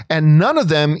 2, and none of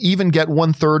them even get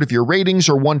 1/3 of your ratings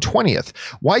or 1/20th.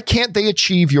 Why can't they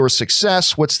achieve your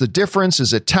success? What's the difference?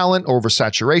 Is it talent or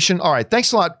oversaturation? All right,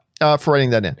 thanks a lot for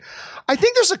writing that in. I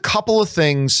think there's a couple of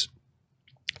things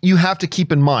you have to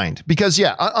keep in mind because,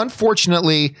 yeah,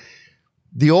 unfortunately,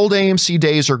 the old AMC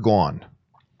days are gone.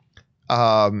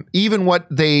 Even what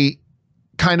they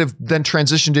kind of then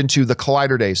transitioned into the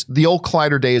Collider days, the old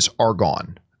Collider days are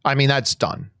gone. I mean, that's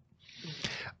done.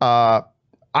 I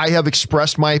have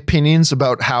expressed my opinions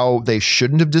about how they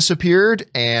shouldn't have disappeared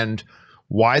and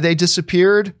why they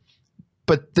disappeared,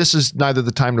 but this is neither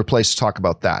the time nor place to talk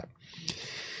about that.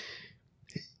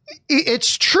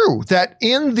 It's true that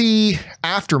in the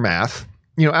aftermath,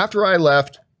 you know, after I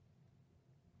left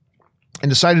and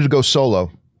decided to go solo,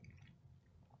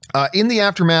 in the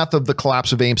aftermath of the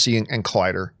collapse of AMC and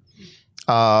Collider,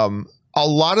 a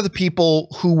lot of the people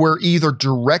who were either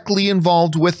directly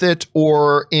involved with it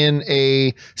or in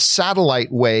a satellite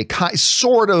way,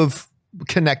 sort of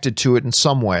connected to it in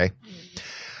some way,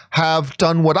 have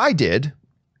done what I did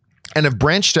and have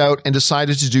branched out and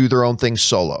decided to do their own thing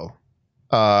solo.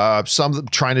 Some of them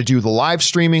trying to do the live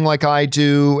streaming like I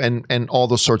do and all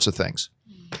those sorts of things.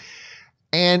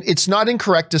 And it's not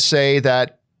incorrect to say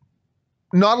that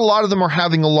not a lot of them are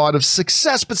having a lot of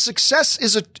success, but success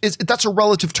that's a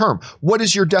relative term. What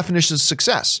is your definition of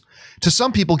success? To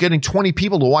some people, getting 20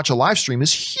 people to watch a live stream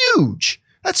is huge.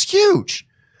 That's huge.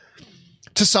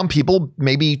 To some people,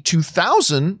 maybe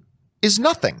 2,000 is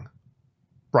nothing,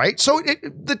 right? So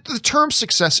the term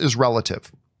success is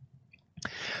relative.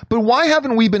 But why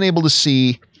haven't we been able to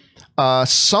see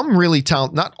some really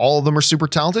talented, not all of them are super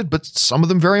talented, but some of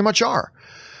them very much are.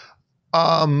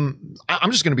 I'm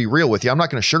just going to be real with you. I'm not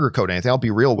going to sugarcoat anything. I'll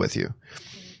be real with you.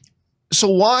 So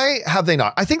why have they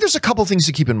not? I think there's a couple things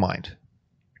to keep in mind.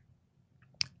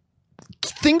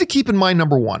 Thing to keep in mind,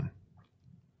 number one,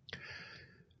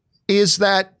 is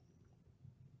that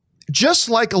just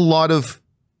like a lot of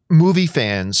movie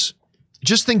fans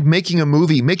just think making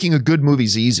a good movie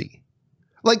is easy.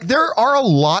 Like there are a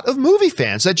lot of movie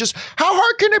fans that just, how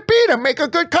hard can it be to make a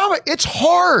good comic? It's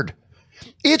hard.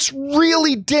 It's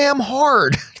really damn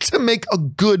hard to make a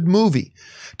good movie.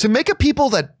 To make a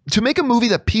movie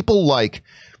that people like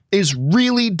is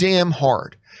really damn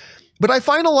hard. But I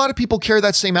find a lot of people carry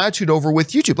that same attitude over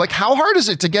with YouTube. Like, how hard is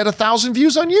it to get 1,000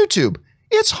 views on YouTube?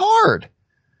 It's hard.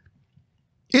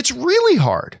 It's really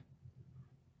hard.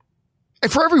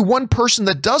 And for every one person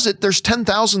that does it, there's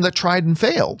 10,000 that tried and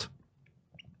failed.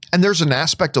 And there's an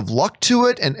aspect of luck to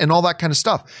it and all that kind of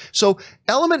stuff. So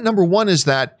element number one is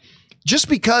that just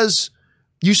because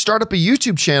you start up a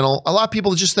YouTube channel, a lot of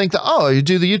people just think that, oh, you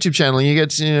do the YouTube channel and you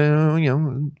get,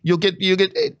 you'll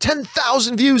get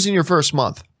 10,000 views in your first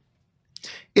month.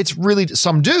 It's really,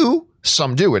 some do,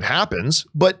 it happens,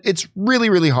 but it's really,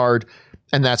 really hard.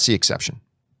 And that's the exception.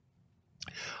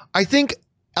 I think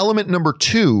element number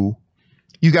two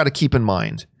you got to keep in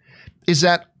mind is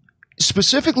that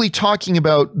specifically talking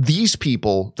about these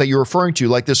people that you're referring to,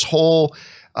 like this whole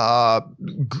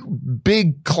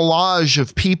big collage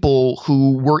of people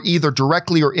who were either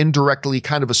directly or indirectly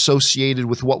kind of associated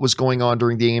with what was going on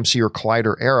during the AMC or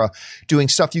Collider era doing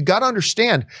stuff. You got to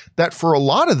understand that for a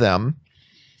lot of them,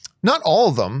 not all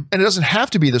of them, and it doesn't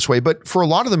have to be this way, but for a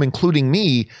lot of them, including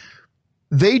me,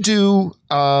 they do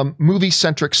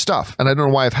movie-centric stuff. And I don't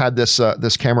know why I've had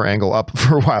this camera angle up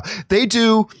for a while. They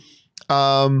do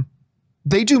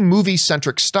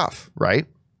movie-centric stuff, right?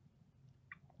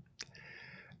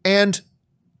 And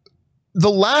the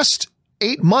last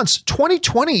 8 months,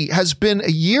 2020 has been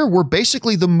a year where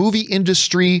basically the movie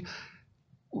industry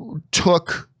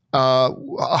took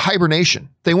a hibernation.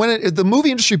 The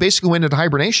movie industry basically went into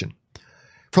hibernation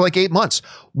for like 8 months.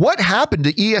 What happened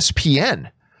to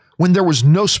ESPN when there was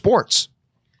no sports?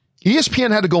 ESPN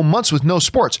had to go months with no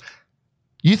sports.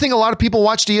 You think a lot of people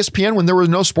watched ESPN when there was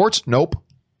no sports? Nope.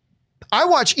 I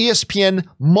watch ESPN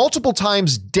multiple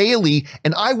times daily,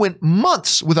 and I went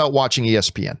months without watching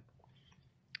ESPN,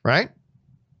 right?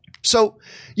 So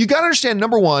you got to understand,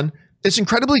 number one, it's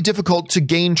incredibly difficult to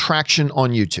gain traction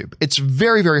on YouTube. It's a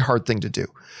very, very hard thing to do.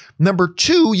 Number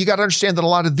two, you got to understand that a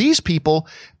lot of these people,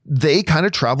 they kind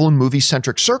of travel in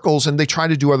movie-centric circles and they try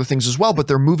to do other things as well, but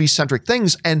they're movie-centric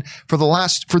things. And for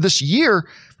this year,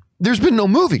 there's been no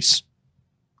movies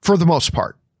for the most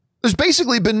part. There's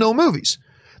basically been no movies.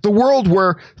 The world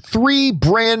where 3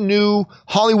 brand new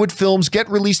Hollywood films get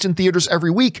released in theaters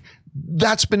every week,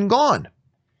 that's been gone.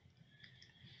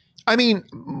 I mean,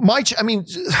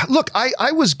 look,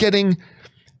 I was getting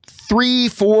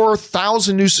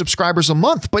 3,000-4,000 new subscribers a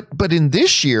month, but in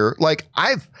this year, like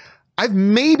I've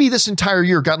maybe this entire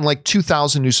year gotten like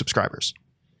 2,000 new subscribers.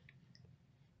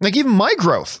 Like even my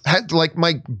growth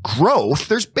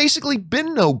there's basically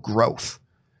been no growth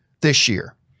this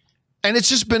year. And it's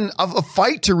just been a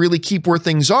fight to really keep where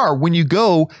things are when you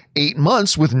go 8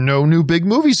 months with no new big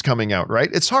movies coming out, right?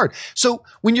 It's hard. So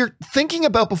when you're thinking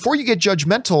about, before you get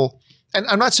judgmental, and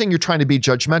I'm not saying you're trying to be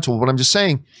judgmental, but I'm just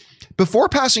saying before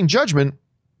passing judgment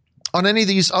on any of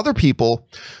these other people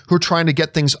who are trying to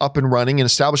get things up and running and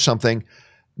establish something,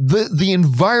 the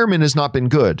environment has not been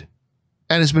good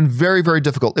and it's been very, very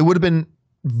difficult. It would have been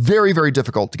very, very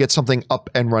difficult to get something up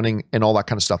and running and all that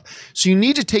kind of stuff. So you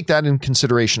need to take that in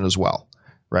consideration as well,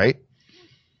 right?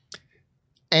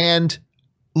 And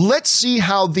let's see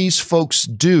how these folks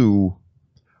do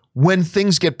when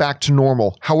things get back to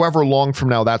normal, however long from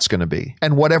now that's going to be,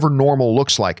 and whatever normal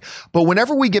looks like. But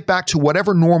whenever we get back to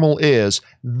whatever normal is,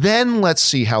 then let's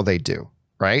see how they do,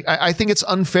 right? I think it's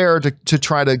unfair to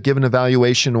try to give an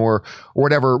evaluation or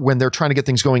whatever when they're trying to get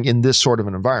things going in this sort of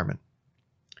an environment.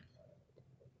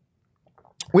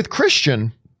 With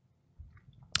Christian,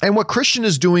 and what Christian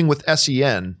is doing with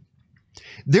SEN,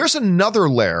 there's another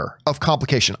layer of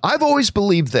complication. I've always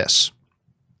believed this.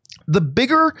 The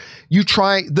bigger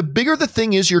the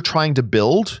thing is you're trying to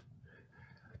build,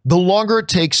 the longer it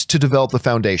takes to develop the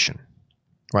foundation,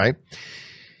 right?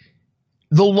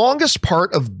 The longest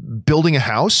part of building a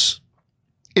house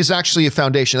is actually a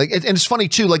foundation. And it's funny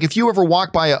too, like if you ever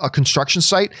walk by a construction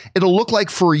site, it'll look like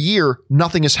for a year,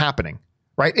 nothing is happening.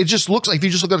 Right? It just looks like, if you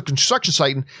just look at a construction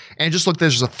site and just look,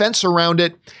 there's a fence around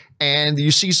it and you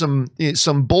see some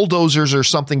bulldozers or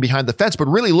something behind the fence, but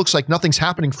really it looks like nothing's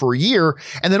happening for a year.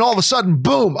 And then all of a sudden,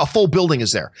 boom, a full building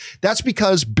is there. That's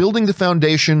because building the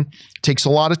foundation takes a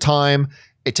lot of time.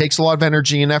 It takes a lot of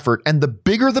energy and effort. And the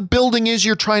bigger the building is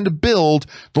you're trying to build,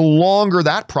 the longer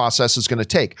that process is going to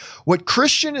take. What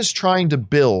Christian is trying to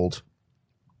build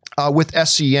with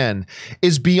SEN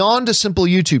is beyond a simple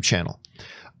YouTube channel.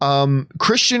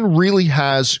 Christian really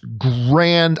has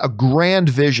a grand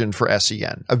vision for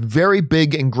SEN, a very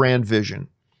big and grand vision.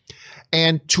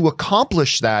 And to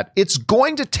accomplish that, it's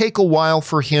going to take a while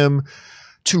for him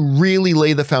to really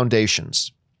lay the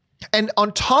foundations. And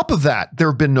on top of that, there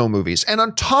have been no movies. And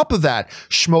on top of that,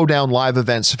 Schmodown live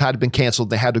events have had to been canceled.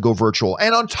 They had to go virtual.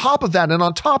 And on top of that, and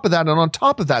on top of that, and on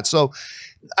top of that. So,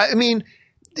 I mean,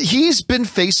 he's been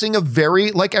facing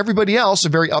like everybody else, a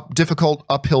very difficult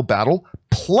uphill battle.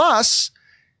 Plus,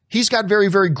 He's got very,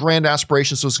 very grand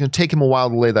aspirations, so it's going to take him a while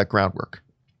to lay that groundwork.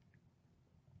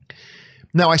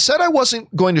 Now, I said I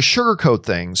wasn't going to sugarcoat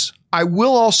things. I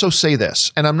will also say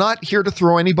this, and I'm not here to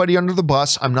throw anybody under the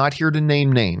bus. I'm not here to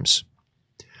name names.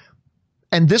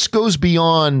 And this goes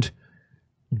beyond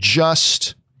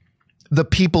just the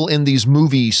people in these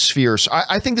movie spheres.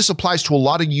 I think this applies to a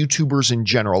lot of YouTubers in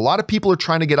general. A lot of people are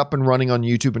trying to get up and running on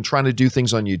YouTube and trying to do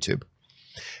things on YouTube.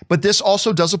 But this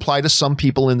also does apply to some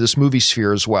people in this movie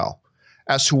sphere as well,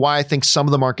 as to why I think some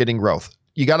of them aren't getting growth.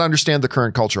 You got to understand the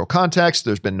current cultural context.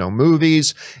 There's been no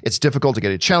movies. It's difficult to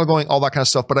get a channel going, all that kind of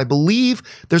stuff. But I believe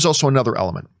there's also another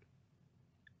element.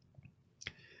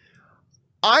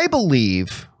 I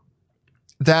believe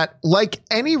that, like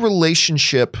any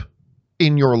relationship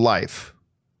in your life,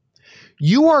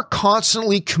 you are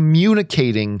constantly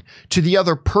communicating to the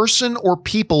other person or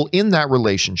people in that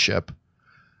relationship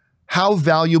how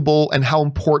valuable and how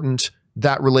important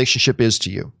that relationship is to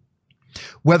you.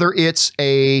 Whether it's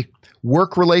a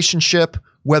work relationship,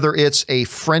 whether it's a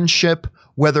friendship,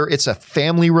 whether it's a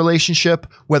family relationship,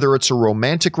 whether it's a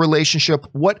romantic relationship,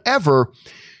 whatever,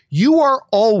 you are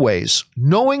always,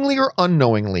 knowingly or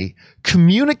unknowingly,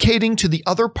 communicating to the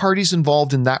other parties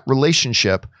involved in that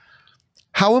relationship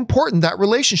how important that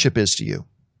relationship is to you.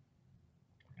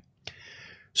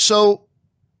 So,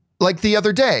 like the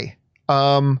other day,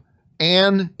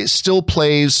 Anne still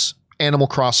plays Animal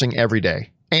Crossing every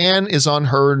day. Anne is on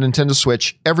her Nintendo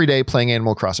Switch every day playing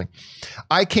Animal Crossing.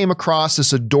 I came across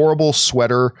this adorable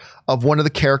sweater of one of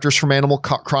the characters from Animal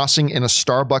Crossing in a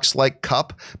Starbucks-like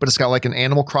cup, but it's got like an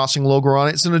Animal Crossing logo on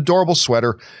it. It's an adorable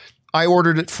sweater. I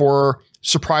ordered it for her,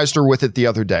 surprised her with it the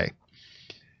other day.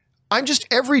 I'm just,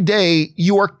 every day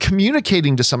you are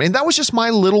communicating to somebody. And that was just my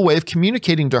little way of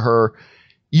communicating to her.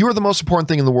 You are the most important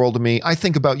thing in the world to me. I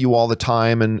think about you all the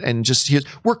time. And just,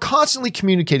 we're constantly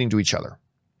communicating to each other,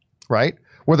 right?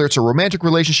 Whether it's a romantic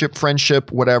relationship,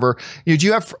 friendship, whatever. Do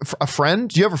you have a friend?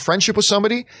 Do you have a friendship with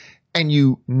somebody and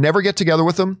you never get together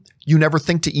with them? You never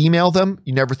think to email them.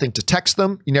 You never think to text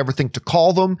them. You never think to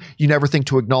call them. You never think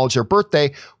to acknowledge their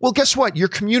birthday. Well, guess what? You're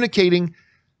communicating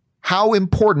how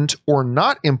important or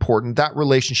not important that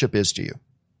relationship is to you.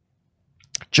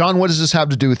 John, what does this have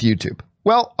to do with YouTube?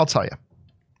 Well, I'll tell you.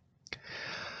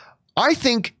 I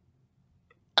think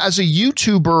as a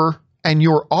YouTuber and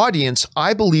your audience,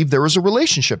 I believe there is a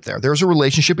relationship there. There's a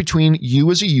relationship between you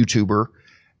as a YouTuber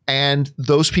and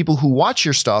those people who watch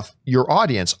your stuff, your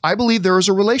audience. I believe there is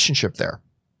a relationship there.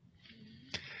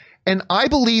 And I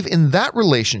believe in that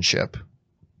relationship,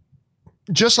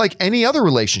 just like any other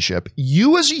relationship,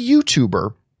 you as a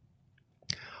YouTuber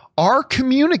are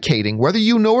communicating, whether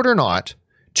you know it or not,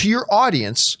 to your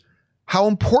audience how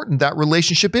important that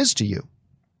relationship is to you.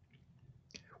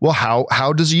 Well,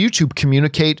 how does YouTube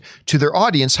communicate to their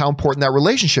audience how important that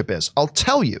relationship is? I'll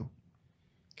tell you.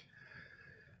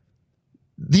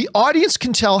 The audience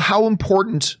can tell how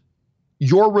important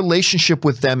your relationship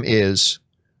with them is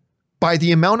by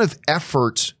the amount of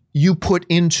effort you put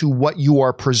into what you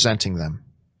are presenting them.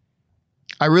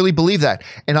 I really believe that.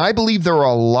 And I believe there are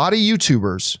a lot of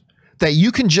YouTubers that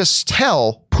you can just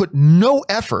tell put no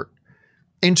effort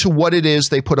into what it is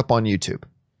they put up on YouTube.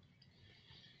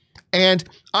 And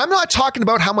I'm not talking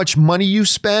about how much money you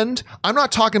spend. I'm not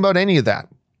talking about any of that.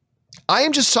 I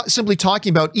am just simply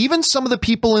talking about even some of the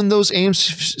people in those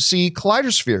AMC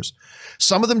collider spheres.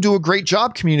 Some of them do a great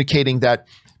job communicating that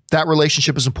that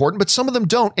relationship is important, but some of them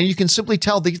don't. And you can simply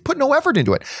tell they put no effort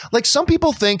into it. Like some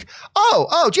people think,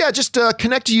 oh, yeah, just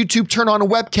connect to YouTube, turn on a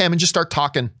webcam and just start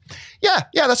talking. Yeah,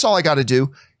 that's all I got to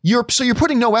do. So you're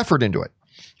putting no effort into it.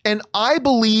 And I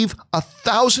believe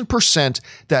 1,000%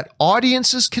 that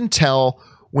audiences can tell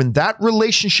when that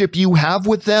relationship you have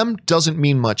with them doesn't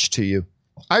mean much to you.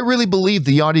 I really believe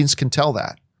the audience can tell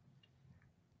that.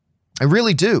 I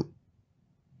really do.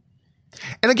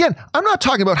 And again, I'm not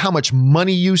talking about how much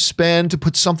money you spend to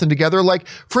put something together. Like,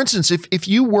 for instance, if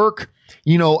you work,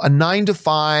 a 9 to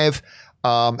 5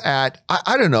 at,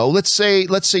 I don't know, let's say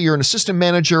you're an assistant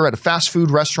manager at a fast food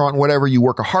restaurant, whatever, you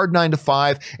work a hard 9 to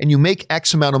 5 and you make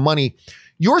X amount of money.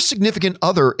 Your significant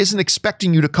other isn't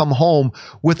expecting you to come home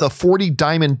with a 40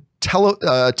 diamond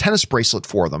tennis bracelet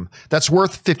for them that's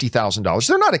worth $50,000.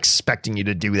 They're not expecting you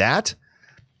to do that.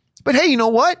 But hey, you know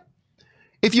what?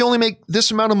 If you only make this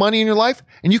amount of money in your life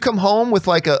and you come home with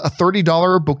like a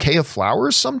 $30 bouquet of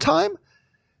flowers sometime,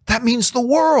 that means the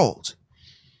world.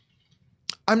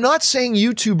 I'm not saying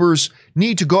YouTubers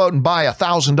need to go out and buy a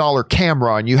 $1,000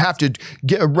 camera and you have to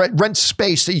rent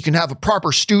space that you can have a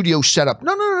proper studio set up.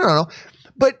 No.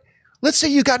 But let's say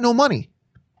you got no money.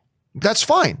 That's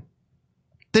fine.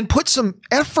 Then put some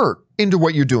effort into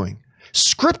what you're doing.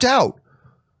 Script out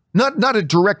Not a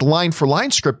direct line for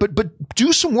line script, but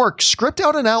do some work, script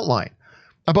out an outline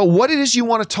about what it is you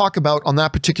want to talk about on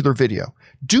that particular video.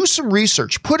 Do some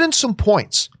research, put in some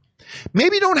points.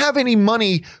 Maybe you don't have any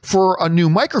money for a new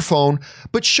microphone,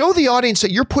 but show the audience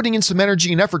that you're putting in some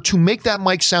energy and effort to make that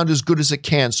mic sound as good as it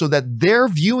can so that their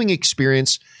viewing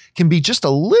experience can be just a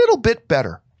little bit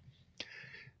better.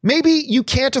 Maybe you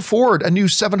can't afford a new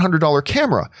 $700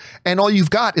 camera and all you've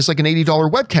got is like an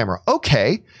 $80 web camera.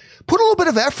 Okay, put a little bit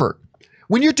of effort.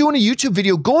 When you're doing a YouTube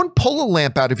video, go and pull a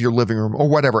lamp out of your living room or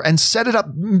whatever and set it up.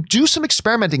 Do some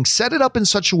experimenting. Set it up in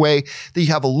such a way that you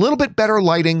have a little bit better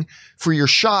lighting for your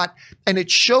shot, and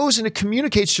it shows and it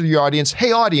communicates to your audience,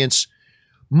 hey, audience,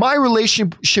 my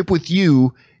relationship with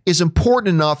you is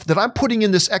important enough that I'm putting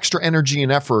in this extra energy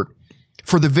and effort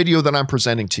for the video that I'm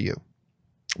presenting to you.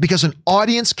 Because an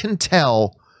audience can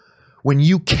tell when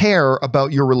you care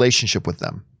about your relationship with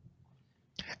them.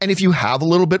 And if you have a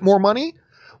little bit more money,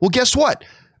 well, guess what?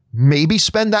 Maybe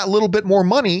spend that little bit more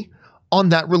money on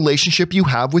that relationship you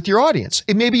have with your audience.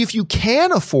 And maybe if you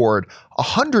can afford a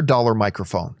 $100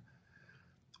 microphone,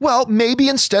 well, maybe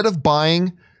instead of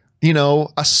buying,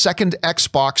 a second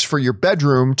Xbox for your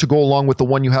bedroom to go along with the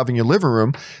one you have in your living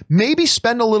room, maybe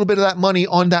spend a little bit of that money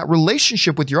on that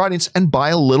relationship with your audience and buy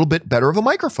a little bit better of a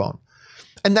microphone.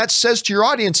 And that says to your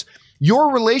audience,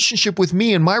 your relationship with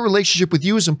me and my relationship with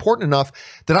you is important enough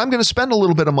that I'm going to spend a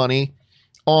little bit of money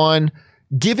on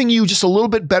giving you just a little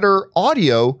bit better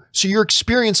audio so your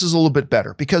experience is a little bit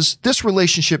better because this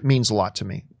relationship means a lot to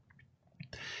me.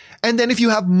 And then if you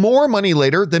have more money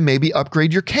later, then maybe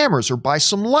upgrade your cameras or buy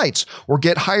some lights or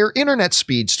get higher internet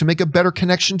speeds to make a better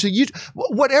connection to YouTube.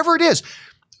 Whatever it is.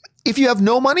 If you have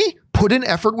no money, put in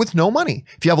effort with no money.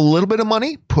 If you have a little bit of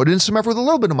money, put in some effort with a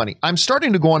little bit of money. I'm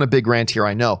starting to go on a big rant here,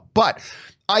 I know, but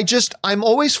I'm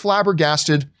always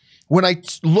flabbergasted when I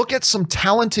look at some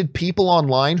talented people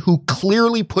online who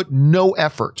clearly put no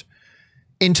effort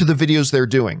into the videos they're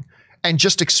doing and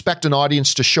just expect an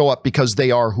audience to show up because they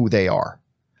are who they are.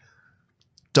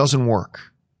 Doesn't work.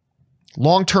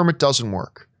 Long term, it doesn't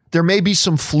work. There may be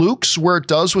some flukes where it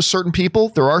does with certain people.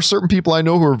 There are certain people I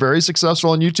know who are very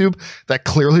successful on YouTube that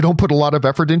clearly don't put a lot of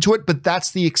effort into it, but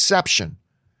that's the exception.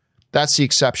 That's the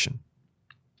exception.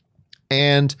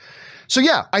 And so,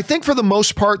 yeah, I think for the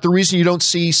most part, the reason you don't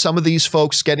see some of these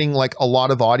folks getting like a lot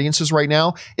of audiences right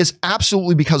now is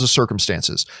absolutely because of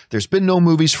circumstances. There's been no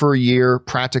movies for a year,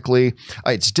 practically.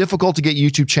 It's difficult to get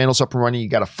YouTube channels up and running. You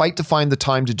got to fight to find the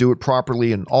time to do it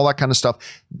properly and all that kind of stuff.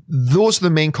 Those are the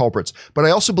main culprits. But I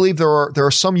also believe there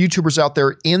are some YouTubers out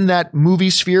there in that movie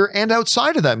sphere and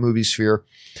outside of that movie sphere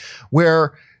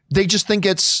where they just think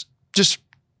it's just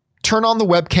turn on the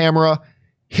web camera,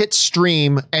 hit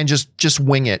stream, and just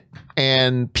wing it.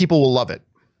 And people will love it.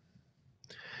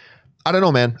 I don't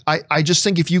know, man. I just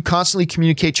think if you constantly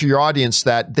communicate to your audience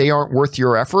that they aren't worth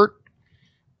your effort,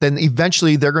 then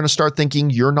eventually they're going to start thinking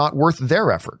you're not worth their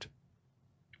effort.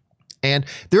 And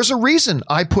there's a reason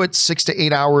I put 6 to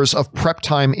 8 hours of prep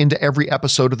time into every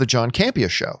episode of the John Campea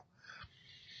Show.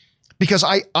 Because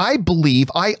I believe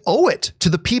I owe it to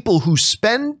the people who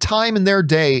spend time in their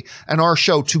day and our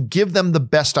show to give them the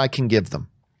best I can give them.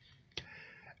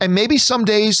 And maybe some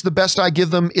days the best I give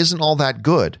them isn't all that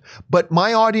good, but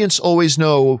my audience always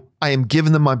know I am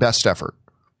giving them my best effort.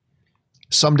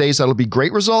 Some days that'll be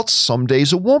great results. Some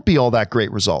days it won't be all that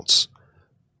great results.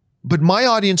 But my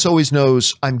audience always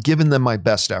knows I'm giving them my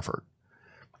best effort.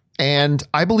 And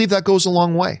I believe that goes a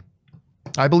long way.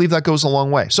 I believe that goes a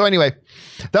long way. So anyway,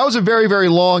 that was a very, very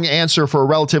long answer for a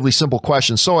relatively simple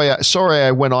question. Sorry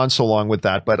I went on so long with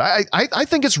that, but I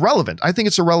think it's relevant. I think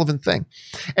it's a relevant thing.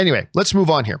 Anyway, let's move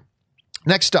on here.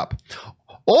 Next up,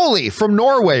 Oli from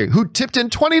Norway, who tipped in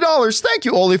 $20. Thank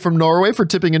you, Oli from Norway, for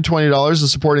tipping in $20 and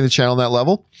supporting the channel on that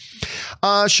level.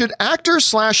 Should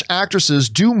actors/actresses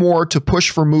do more to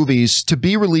push for movies to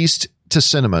be released to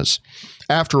cinemas?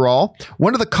 After all,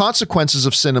 one of the consequences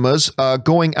of cinemas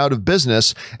going out of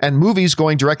business and movies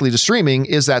going directly to streaming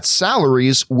is that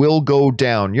salaries will go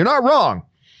down. You're not wrong.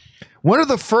 One of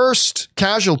the first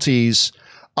casualties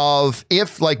of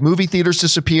if like movie theaters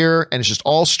disappear and it's just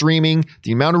all streaming,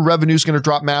 the amount of revenue is going to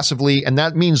drop massively. And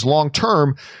that means long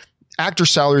term, actor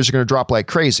salaries are going to drop like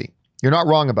crazy. You're not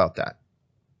wrong about that.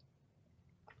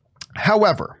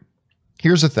 However,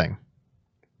 here's the thing.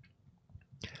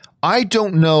 I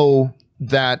don't know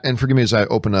that, and forgive me as I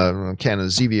open a can of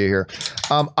Zevia here.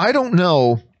 I don't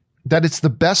know that it's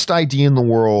the best idea in the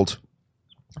world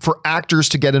for actors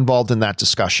to get involved in that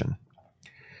discussion.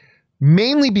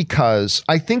 Mainly because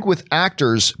I think with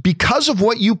actors, because of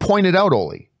what you pointed out,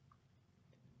 Oli,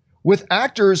 with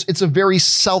actors, it's a very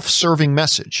self-serving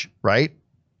message, right?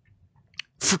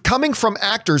 coming from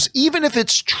actors, even if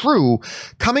it's true,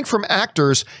 coming from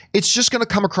actors, it's just going to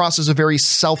come across as a very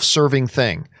self-serving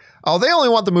thing. Oh, they only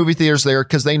want the movie theaters there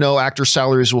because they know actors'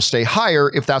 salaries will stay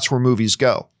higher if that's where movies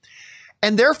go.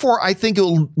 And therefore, I think it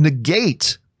will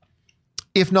negate,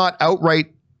 if not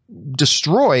outright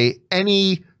destroy,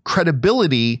 any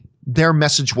credibility their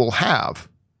message will have.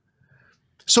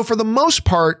 So for the most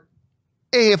part,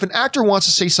 if an actor wants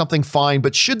to say something, fine,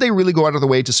 but should they really go out of the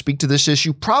way to speak to this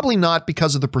issue? Probably not,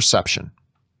 because of the perception.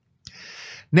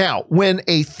 Now, when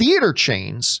a theater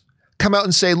chains come out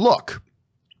and say, look,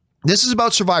 this is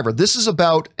about Survivor. This is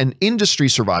about an industry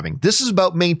surviving. This is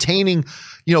about maintaining,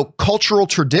 cultural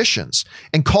traditions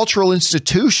and cultural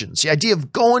institutions. The idea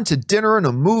of going to dinner and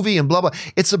a movie and blah, blah.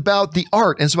 It's about the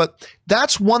art. And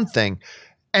that's one thing.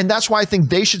 And that's why I think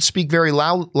they should speak very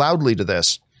loudly to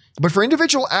this. But for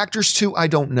individual actors too, I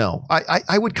don't know.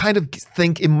 I would kind of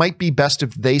think it might be best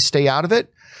if they stay out of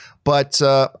it. But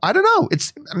I don't know.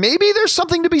 Maybe there's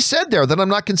something to be said there that I'm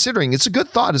not considering. It's a good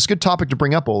thought. It's a good topic to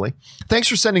bring up, Oli. Thanks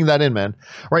for sending that in, man.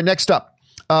 All right, next up.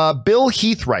 Bill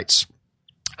Heath writes,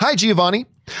 hi, Giovanni.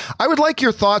 I would like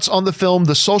your thoughts on the film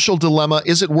The Social Dilemma.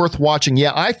 Is it worth watching?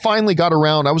 Yeah, I finally got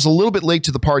around. I was a little bit late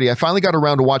to the party. I finally got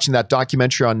around to watching that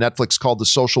documentary on Netflix called The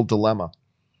Social Dilemma,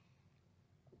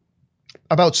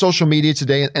 about social media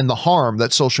today and the harm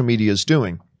that social media is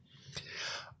doing.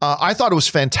 I thought it was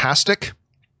fantastic.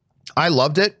 I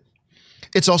loved it.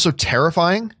 It's also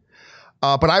terrifying,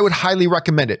 but I would highly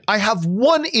recommend it. I have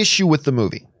one issue with the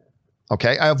movie.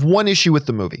 Okay, I have one issue with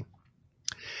the movie.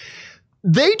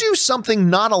 They do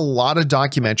something not a lot of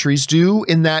documentaries do,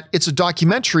 in that it's a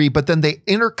documentary, but then they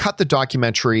intercut the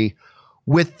documentary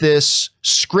with this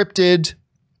scripted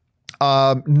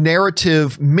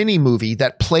narrative mini movie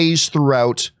that plays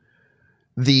throughout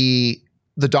the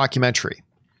documentary.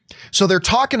 So they're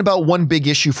talking about one big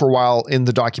issue for a while in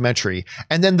the documentary,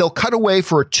 and then they'll cut away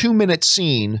for a 2-minute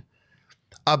scene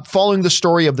following the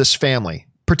story of this family,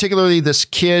 particularly this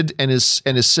kid and his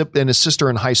sister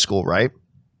in high school, right?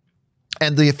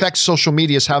 And the effects social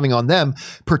media is having on them,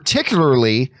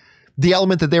 particularly the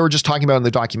element that they were just talking about in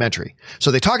the documentary.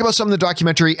 So they talk about something in the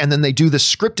documentary, and then they do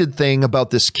this scripted thing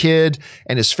about this kid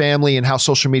and his family and how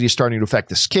social media is starting to affect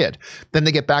this kid. Then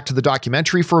they get back to the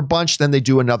documentary for a bunch. Then they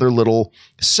do another little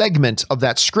segment of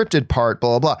that scripted part,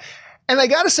 blah, blah, blah. And I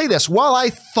got to say this, while I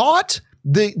thought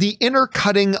the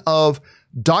intercutting of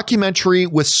documentary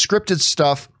with scripted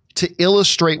stuff to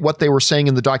illustrate what they were saying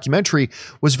in the documentary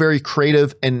was very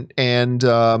creative and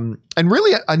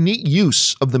really a neat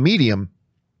use of the medium,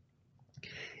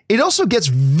 it also gets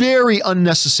very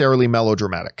unnecessarily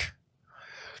melodramatic,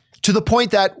 to the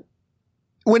point that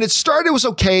when it started, it was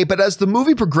okay, but as the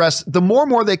movie progressed, the more and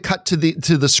more they cut to the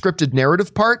scripted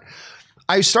narrative part,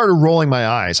 I started rolling my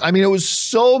eyes. I mean, it was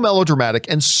so melodramatic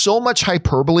and so much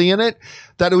hyperbole in it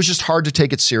that it was just hard to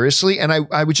take it seriously. And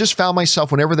I would just found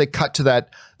myself, whenever they cut to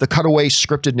the cutaway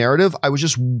scripted narrative, I was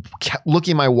just kept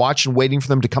looking at my watch and waiting for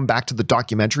them to come back to the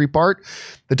documentary part.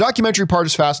 The documentary part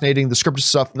is fascinating. The scripted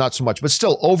stuff, not so much. But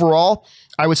still, overall,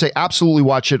 I would say absolutely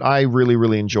watch it. I really,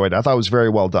 really enjoyed it. I thought it was very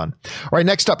well done. All right,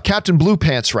 next up, Captain Blue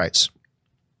Pants writes,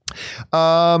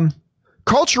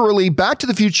 culturally, Back to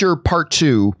the Future Part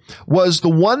 2 was the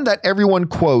one that everyone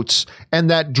quotes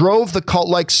and that drove the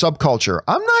cult-like subculture.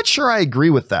 I'm not sure I agree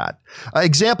with that.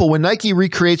 Example, when Nike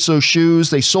recreates those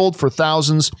shoes, they sold for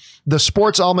thousands. The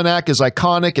sports almanac is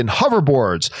iconic, and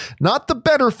hoverboards, not the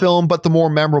better film, but the more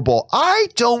memorable. I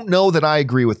don't know that I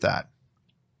agree with that.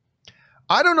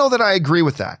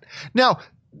 Now,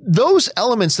 those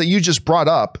elements that you just brought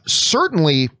up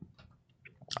certainly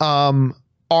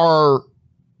are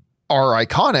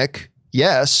iconic,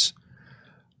 yes,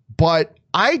 but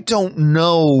I don't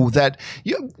know that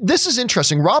this is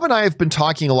interesting. Rob and I have been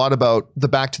talking a lot about the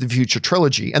Back to the Future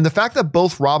trilogy, and the fact that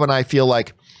both Rob and I feel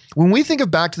like when we think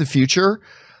of Back to the Future,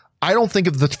 I don't think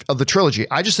of the trilogy.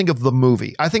 I just think of the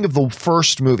movie. I think of the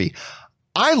first movie.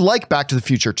 I like Back to the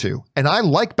Future 2, and I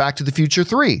like Back to the Future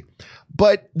 3,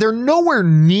 but they're nowhere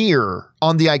near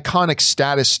on the iconic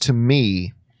status to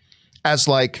me as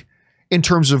like, in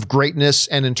terms of greatness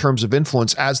and in terms of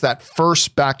influence, as that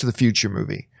first Back to the Future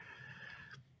movie.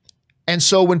 And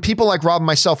so when people like Rob and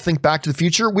myself think Back to the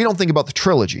Future, we don't think about the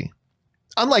trilogy.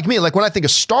 Unlike me, like when I think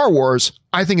of Star Wars,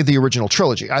 I think of the original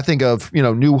trilogy. I think of,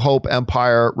 New Hope,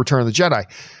 Empire, Return of the Jedi.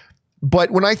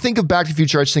 But when I think of Back to the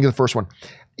Future, I just think of the first one.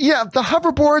 Yeah, the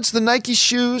hoverboards, the Nike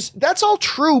shoes, that's all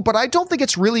true, but I don't think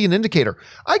it's really an indicator.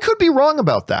 I could be wrong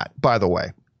about that, by the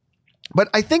way. But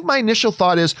I think my initial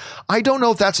thought is, I don't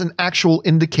know if that's an actual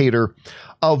indicator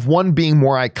of one being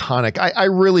more iconic. I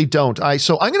really don't.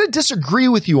 So I'm going to disagree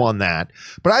with you on that,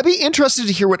 but I'd be interested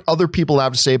to hear what other people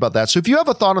have to say about that. So if you have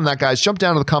a thought on that, guys, jump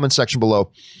down to the comment section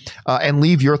below and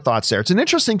leave your thoughts there. It's an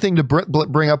interesting thing to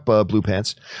bring up, Blue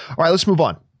Pants. All right, let's move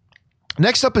on.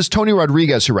 Next up is Tony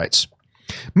Rodriguez, who writes,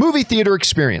 movie theater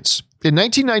experience. In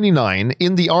 1999,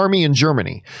 in the army in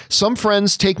Germany, some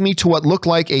friends take me to what looked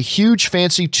like a huge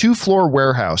fancy 2-floor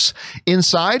warehouse.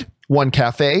 Inside, 1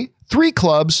 cafe, 3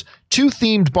 clubs, 2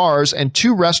 themed bars, and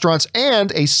 2 restaurants,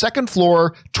 and a second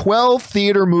floor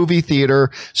 12-theater movie theater.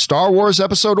 Star Wars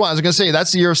Episode 1. I was going to say,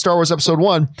 that's the year of Star Wars Episode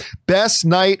 1. Best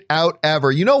night out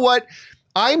ever. You know what?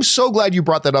 I'm so glad you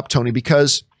brought that up, Tony,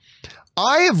 because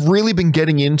I have really been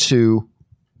getting into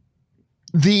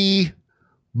the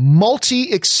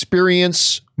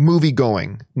multi-experience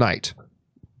movie-going night.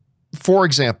 For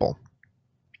example,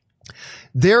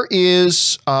 there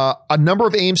is a number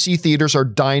of AMC theaters are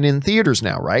dine-in theaters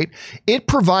now, right? It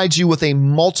provides you with a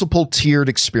multiple tiered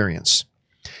experience.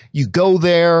 You go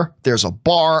there, there's a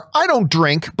bar. I don't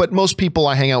drink, but most people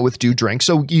I hang out with do drink.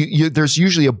 So there's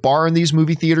usually a bar in these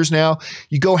movie theaters now.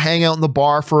 You go hang out in the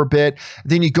bar for a bit.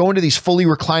 Then you go into these fully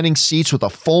reclining seats with a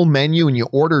full menu and you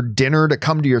order dinner to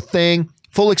come to your thing.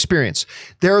 Full experience.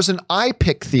 There's an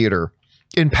iPic theater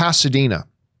in Pasadena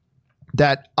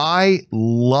that I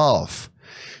love.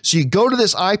 So you go to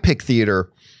this iPic theater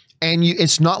and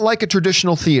it's not like a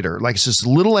traditional theater. Like it's this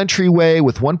little entryway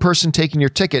with one person taking your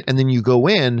ticket, and then you go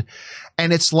in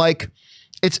and it's like,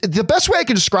 it's the best way I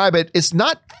can describe it. It's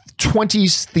not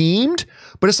 20s themed,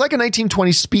 but it's like a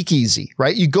 1920s speakeasy,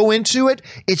 right? You go into it.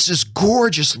 It's this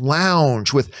gorgeous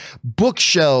lounge with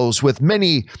bookshelves with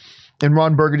many, in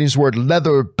Ron Burgundy's word,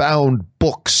 leather-bound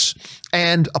books,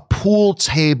 and a pool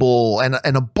table and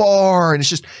a bar. And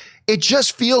it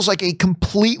just feels like a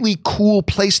completely cool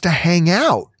place to hang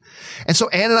out. And so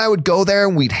Ann and I would go there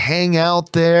and we'd hang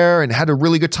out there and had a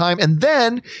really good time. And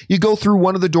then you go through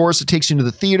one of the doors that takes you into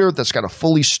the theater that's got a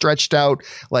fully stretched out,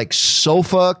 like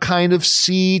sofa kind of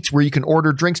seat where you can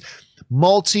order drinks,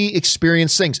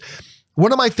 multi-experience things.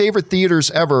 One of my favorite theaters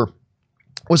ever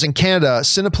was in Canada.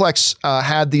 Cineplex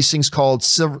had these things called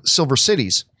Silver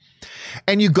Cities.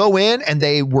 And you go in and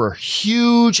they were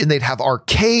huge and they'd have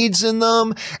arcades in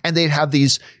them and they'd have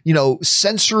these,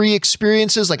 sensory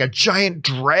experiences, like a giant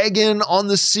dragon on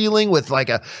the ceiling with like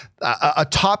a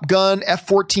Top Gun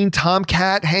F-14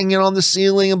 Tomcat hanging on the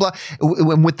ceiling and blah,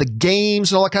 and with the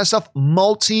games and all that kind of stuff.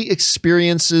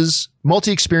 Multi-experience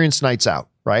nights out,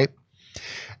 right?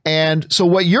 And so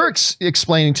what you're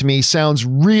explaining to me sounds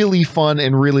really fun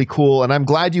and really cool. And I'm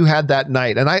glad you had that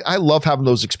night. And I love having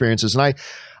those experiences. And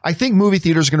I think movie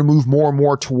theaters are going to move more and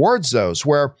more towards those,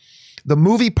 where the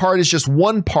movie part is just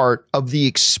one part of the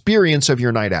experience of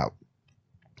your night out.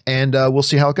 And we'll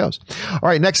see how it goes. All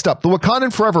right, next up, the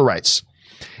Wakandan Forever writes,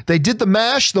 they did the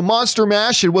mash, the Monster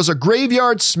Mash. It was a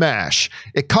graveyard smash.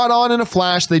 It caught on in a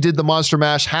flash. They did the Monster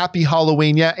Mash. Happy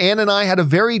Halloween. Yeah, Ann and I had a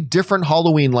very different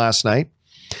Halloween last night.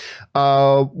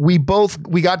 We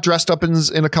got dressed up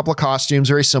in a couple of costumes,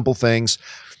 very simple things,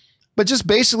 but just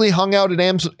basically hung out at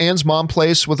Ann's mom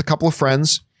place with a couple of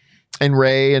friends and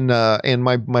Ray and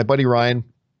my buddy Ryan.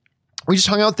 We just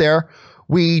hung out there.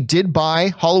 We did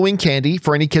buy Halloween candy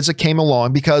for any kids that came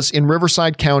along, because in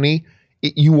Riverside County,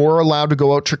 you were allowed to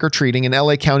go out trick-or-treating. In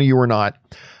LA County, you were not.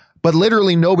 But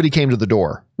literally nobody came to the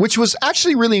door, which was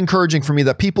actually really encouraging for me,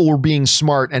 that people were being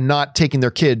smart and not taking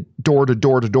their kid door to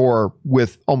door to door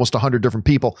with almost 100 different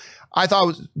people. I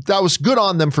thought that was good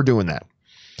on them for doing that.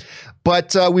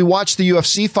 But we watched the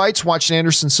UFC fights, watched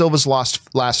Anderson Silva's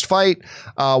last fight,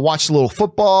 watched a little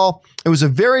football. It was a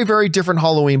very, very different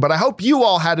Halloween, but I hope you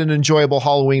all had an enjoyable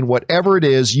Halloween, whatever it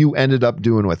is you ended up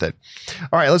doing with it.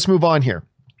 All right, let's move on here.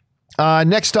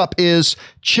 Next up is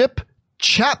Chip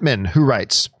Chapman, who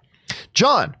writes,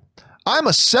 John, I'm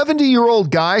a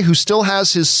 70-year-old guy who still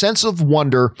has his sense of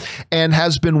wonder and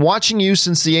has been watching you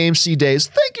since the AMC days.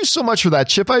 Thank you so much for that,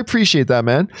 Chip. I appreciate that,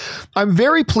 man. I'm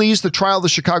very pleased The Trial of the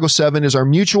Chicago 7 is our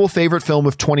mutual favorite film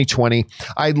of 2020.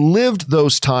 I lived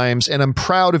those times and I'm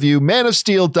proud of you. Man of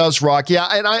Steel does rock. Yeah,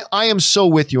 and I am so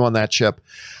with you on that, Chip.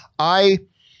 I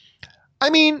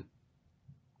mean,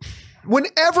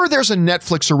 whenever there's a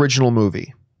Netflix original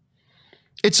movie,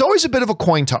 it's always a bit of a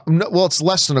coin toss. Well, it's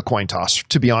less than a coin toss,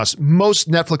 to be honest. Most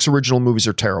Netflix original movies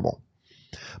are terrible.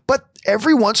 But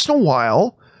every once in a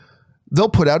while, they'll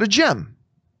put out a gem.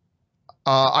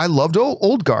 I loved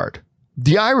Old Guard,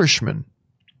 The Irishman.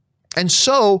 And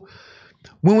so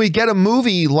when we get a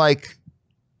movie like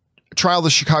Trial of the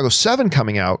Chicago 7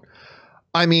 coming out,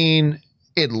 I mean,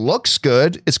 It looks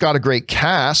good. It's got a great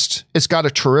cast. It's got a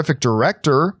terrific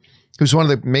director who's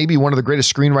maybe one of the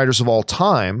greatest screenwriters of all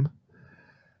time.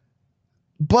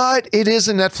 But it is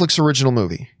a Netflix original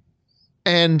movie.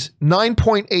 And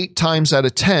 9.8 times out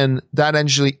of 10, that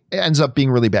actually ends up being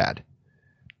really bad.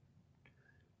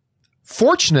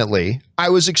 Fortunately, I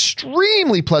was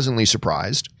extremely pleasantly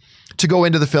surprised to go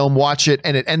into the film, watch it,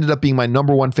 and it ended up being my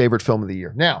number one favorite film of the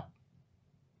year. Now,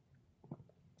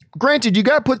 granted, you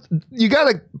got to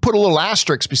put a little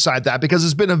asterisk beside that because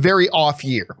it's been a very off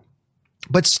year.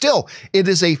 But still, it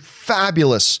is a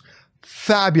fabulous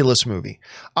movie.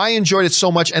 I enjoyed it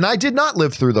so much, and I did not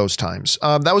live through those times.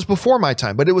 That was before my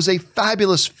time, but it was a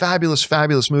fabulous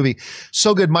movie.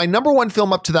 So good. My number one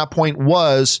film up to that point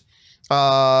was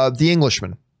The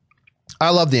Englishman. I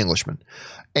love The Englishman.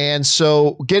 And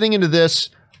so getting into this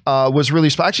was really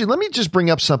special. Actually, let me just bring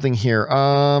up something here.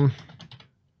 Hold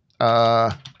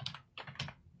on.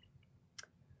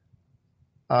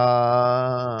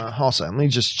 Let me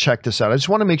just check this out. I just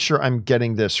want to make sure I'm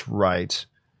getting this right.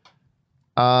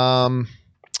 Who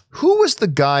was the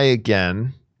guy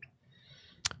again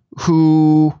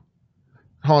hold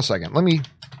on a second. Let me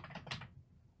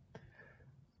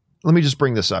just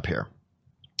bring this up here.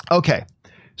 Okay.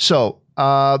 So,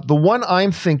 the one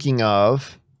I'm thinking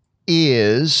of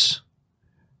is,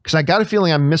 because I got a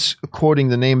feeling I'm misquoting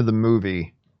the name of the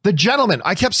movie. The Gentleman.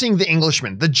 I kept seeing The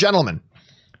Englishman. The Gentleman.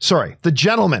 Sorry. The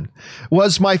Gentleman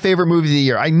was my favorite movie of the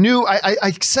year. I knew,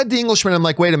 I said The Englishman. I'm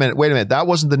like, wait a minute. That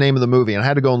wasn't the name of the movie. And I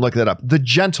had to go and look that up. The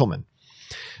Gentleman.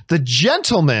 The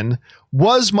Gentleman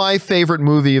was my favorite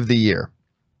movie of the year.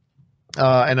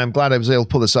 And I'm glad I was able to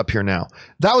pull this up here now.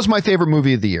 That was my favorite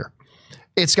movie of the year.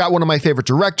 It's got one of my favorite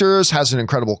directors, has an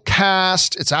incredible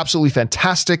cast. It's absolutely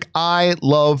fantastic. I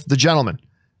love The Gentleman.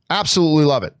 Absolutely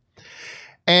love it.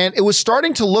 And it was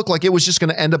starting to look like it was just going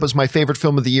to end up as my favorite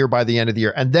film of the year by the end of the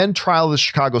year. And then Trial of the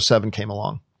Chicago 7 came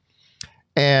along.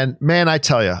 And man, I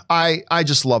tell you, I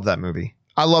just love that movie.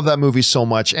 I love that movie so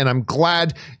much. And I'm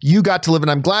glad you got to live it.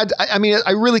 I'm glad. I mean,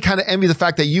 I really kind of envy the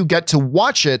fact that you get to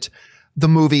watch it, the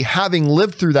movie, having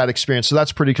lived through that experience. So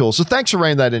that's pretty cool. So thanks for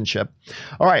writing that in, Chip.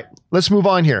 All right, let's move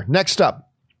on here. Next up,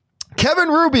 Kevin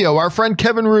Rubio, our friend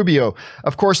Kevin Rubio,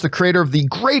 of course, the creator of the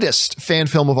greatest fan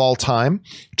film of all time,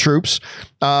 Troops.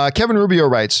 Kevin Rubio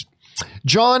writes,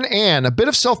 John Ann, a bit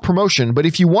of self-promotion, but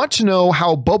if you want to know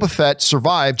how Boba Fett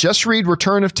survived, just read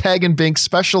Return of Tag and Bink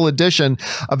Special Edition,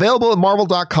 available at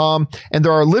marvel.com, and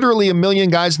there are literally a million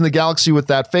guys in the galaxy with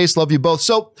that face. Love you both.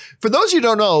 So for those of you who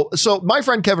don't know, so my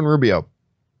friend Kevin Rubio,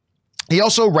 he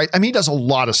also writes, I mean, he does a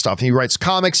lot of stuff. He writes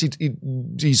comics.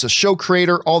 He's a show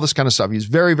creator, all this kind of stuff. He's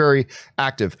very, very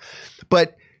active.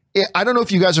 But I don't know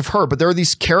if you guys have heard, but there are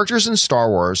these characters in Star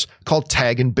Wars called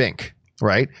Tag and Bink,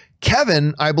 right?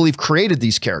 Kevin, I believe, created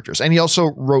these characters, and he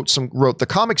also wrote the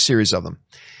comic series of them.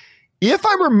 If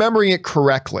I'm remembering it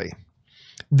correctly,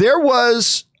 there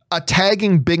was a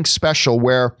Tagging Bink special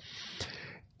where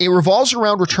it revolves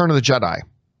around Return of the Jedi,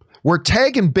 where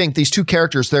Tag and Bink, these two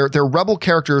characters, they're rebel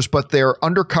characters, but they're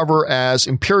undercover as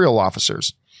Imperial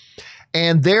officers,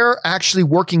 and they're actually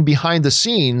working behind the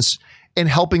scenes and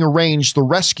helping arrange the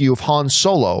rescue of Han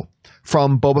Solo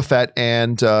from Boba Fett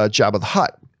and Jabba the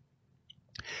Hutt.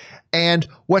 And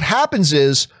what happens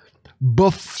is,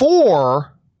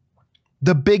 before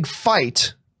the big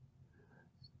fight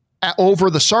over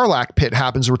the Sarlacc pit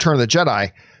happens, Return of the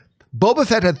Jedi, Boba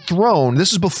Fett had thrown,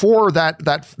 this is before that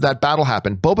battle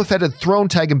happened, Boba Fett had thrown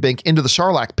Tag and Bink into the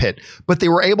Sarlacc pit, but they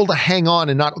were able to hang on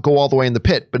and not go all the way in the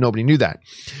pit, but nobody knew that.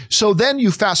 So then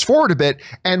you fast forward a bit,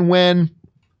 and when,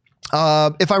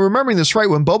 if I'm remembering this right,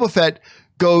 when Boba Fett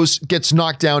gets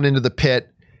knocked down into the pit,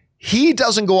 he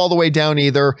doesn't go all the way down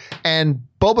either, and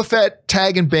Boba Fett,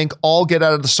 Tag, and Bink all get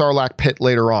out of the Sarlacc pit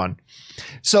later on.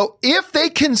 So if they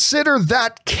consider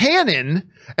that canon,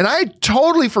 and I had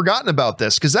totally forgotten about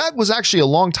this because that was actually a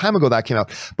long time ago that came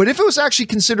out, but if it was actually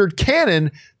considered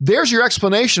canon, there's your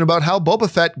explanation about how Boba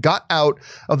Fett got out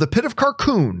of the pit of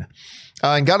Carkoon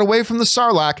and got away from the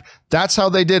Sarlacc. That's how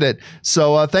they did it.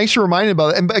 So thanks for reminding me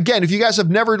about it. And again, if you guys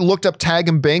have never looked up Tag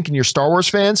and Bink and you're Star Wars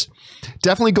fans,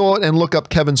 definitely go out and look up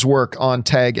Kevin's work on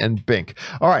Tag and Bink.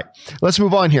 All right, let's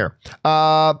move on here.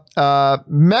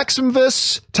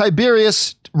 Maximus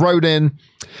Tiberius wrote in,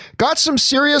 got some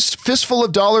serious fistful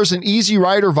of dollars and Easy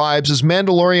Rider vibes as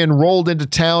Mandalorian rolled into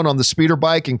town on the speeder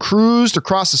bike and cruised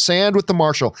across the sand with the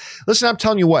marshal. Listen, I'm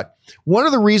telling you what, one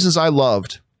of the reasons I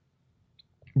loved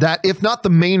that, if not the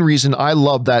main reason I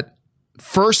love that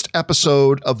first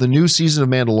episode of the new season of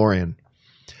Mandalorian,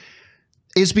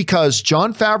 is because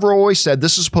Jon Favreau always said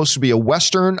this is supposed to be a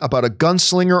Western about a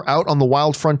gunslinger out on the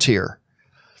wild frontier.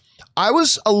 I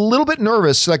was a little bit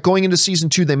nervous that going into season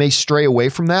 2, they may stray away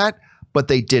from that, but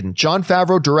they didn't. Jon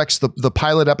Favreau directs the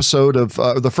pilot episode of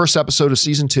the first episode of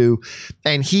season 2,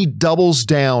 and he doubles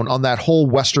down on that whole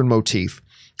Western motif.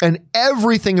 And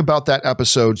everything about that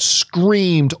episode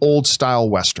screamed old style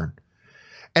Western.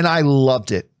 And I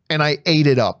loved it. And I ate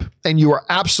it up. And you are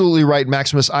absolutely right,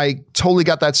 Maximus. I totally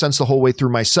got that sense the whole way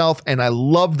through myself. And I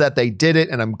love that they did it.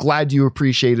 And I'm glad you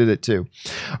appreciated it too.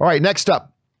 All right, next up.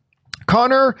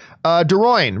 Connor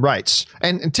DeRoyne writes,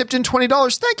 and tipped in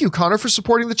 $20. Thank you, Connor, for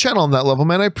supporting the channel on that level,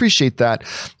 man. I appreciate that.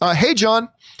 Hey, John.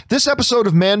 This episode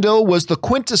of Mando was the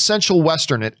quintessential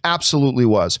Western. It absolutely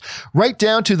was. Right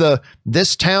down to the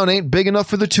 "this town ain't big enough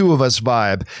for the two of us"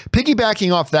 vibe.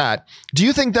 Piggybacking off that, do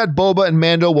you think that Boba and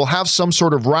Mando will have some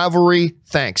sort of rivalry?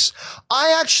 Thanks.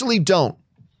 I actually don't.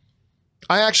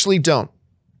 I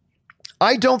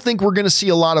don't think we're going to see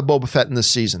a lot of Boba Fett in this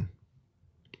season.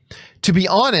 To be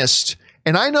honest,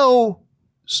 and I know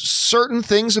certain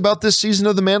things about this season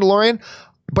of The Mandalorian,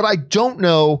 but I don't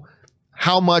know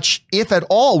how much, if at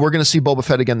all, we're going to see Boba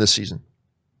Fett again this season.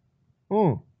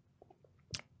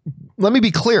 Let me be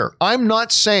clear. I'm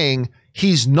not saying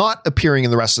he's not appearing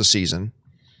in the rest of the season.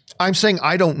 I'm saying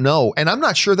I don't know, and I'm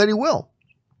not sure that he will.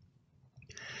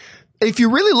 If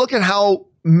you really look at how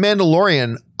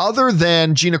Mandalorian, other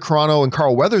than Gina Carano and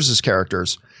Carl Weathers'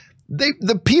 characters,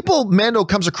 the people Mando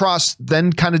comes across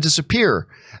then kind of disappear,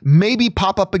 maybe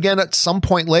pop up again at some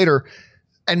point later,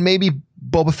 and maybe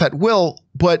Boba Fett will,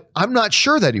 but I'm not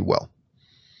sure that he will.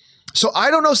 So I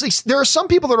don't know. There are some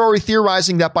people that are already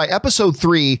theorizing that by episode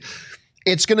 3,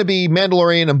 it's going to be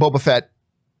Mandalorian and Boba Fett,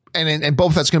 and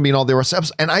Boba Fett's going to be in all the rest of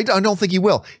episodes. And I don't think he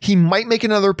will. He might make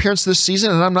another appearance this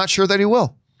season, and I'm not sure that he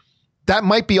will. That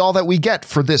might be all that we get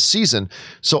for this season.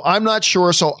 So I'm not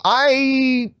sure. So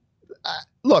all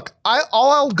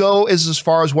I'll go is as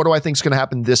far as what do I think is going to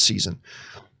happen this season.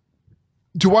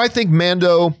 Do I think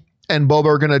Mando and Boba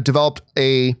are going to develop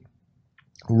a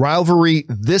rivalry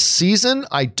this season?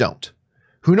 I don't.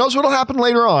 Who knows what'll happen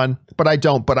later on, but I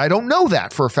don't. But I don't know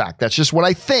that for a fact. That's just what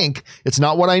I think. It's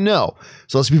not what I know.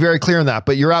 So let's be very clear on that.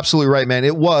 But you're absolutely right, man.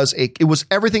 It was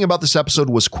everything about this episode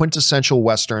was quintessential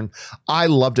Western. I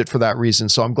loved it for that reason.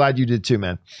 So I'm glad you did too,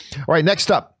 man. All right,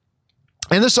 next up.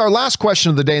 And this is our last question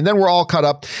of the day, and then we're all caught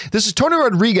up. This is Tony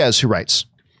Rodriguez who writes,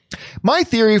 my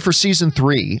theory for season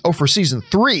 3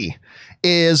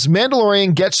 is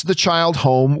Mandalorian gets the child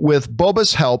home with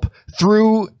Boba's help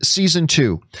through season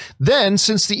 2. Then,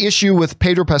 since the issue with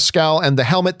Pedro Pascal and the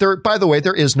helmet, by the way,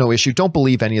 there is no issue. Don't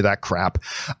believe any of that crap.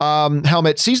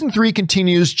 Helmet, season 3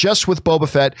 continues just with Boba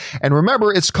Fett. And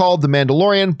remember, it's called The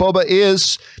Mandalorian. Boba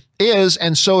is,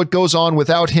 and so it goes on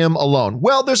without him alone.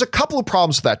 Well, there's a couple of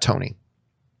problems with that, Tony.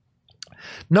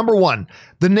 Number one,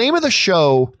 the name of the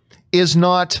show is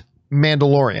not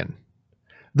Mandalorian.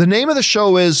 The name of the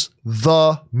show is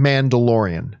The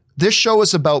Mandalorian. This show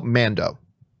is about Mando,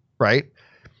 right?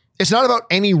 It's not about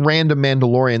any random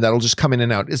Mandalorian that'll just come in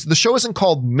and out. The show isn't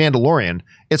called Mandalorian.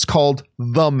 It's called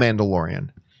The Mandalorian.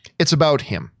 It's about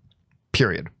him,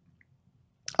 period.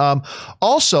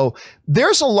 Also,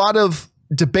 there's a lot of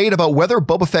debate about whether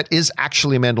Boba Fett is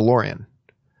actually a Mandalorian.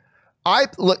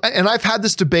 I've had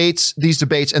these debates,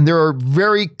 and there are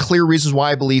very clear reasons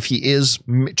why I believe he is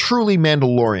truly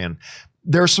Mandalorian.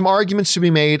 There are some arguments to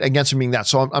be made against him being that,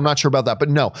 so I'm not sure about that. But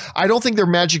no, I don't think they're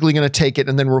magically going to take it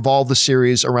and then revolve the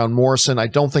series around Morrison. I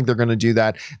don't think they're going to do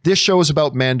that. This show is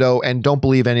about Mando, and don't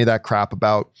believe any of that crap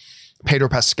about Pedro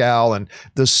Pascal and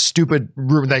the stupid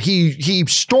rumor that he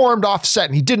stormed off set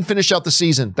and he didn't finish out the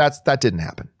season. That didn't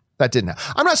happen. That didn't happen.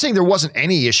 I'm not saying there wasn't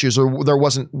any issues or there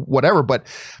wasn't whatever, but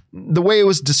the way it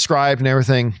was described and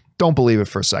everything, don't believe it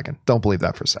for a second. Don't believe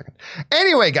that for a second.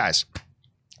 Anyway, guys,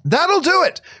 that'll do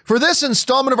it for this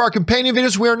installment of our companion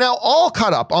videos. We are now all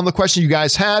caught up on the question you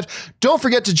guys had. Don't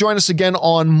forget to join us again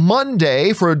on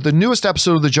Monday for the newest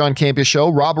episode of the John Campea Show.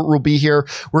 Robert will be here.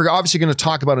 We're obviously going to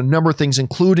talk about a number of things,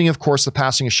 including, of course, the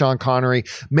passing of Sean Connery.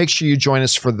 Make sure you join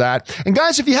us for that. And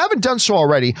guys, if you haven't done so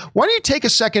already, why don't you take a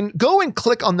second, go and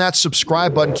click on that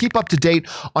subscribe button. Keep up to date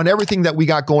on everything that we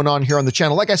got going on here on the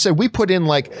channel. Like I said, we put in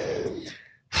like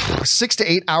 6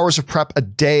 to 8 hours of prep a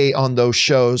day on those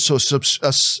shows. So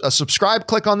a subscribe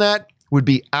click on that would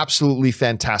be absolutely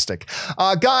fantastic.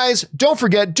 Guys, don't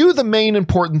forget, do the main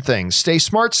important things. Stay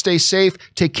smart, stay safe,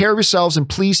 take care of yourselves, and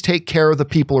please take care of the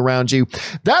people around you.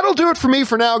 That'll do it for me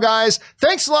for now, guys.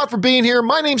 Thanks a lot for being here.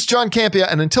 My name's John Campea,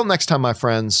 and until next time, my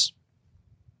friends,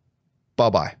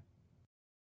 bye-bye.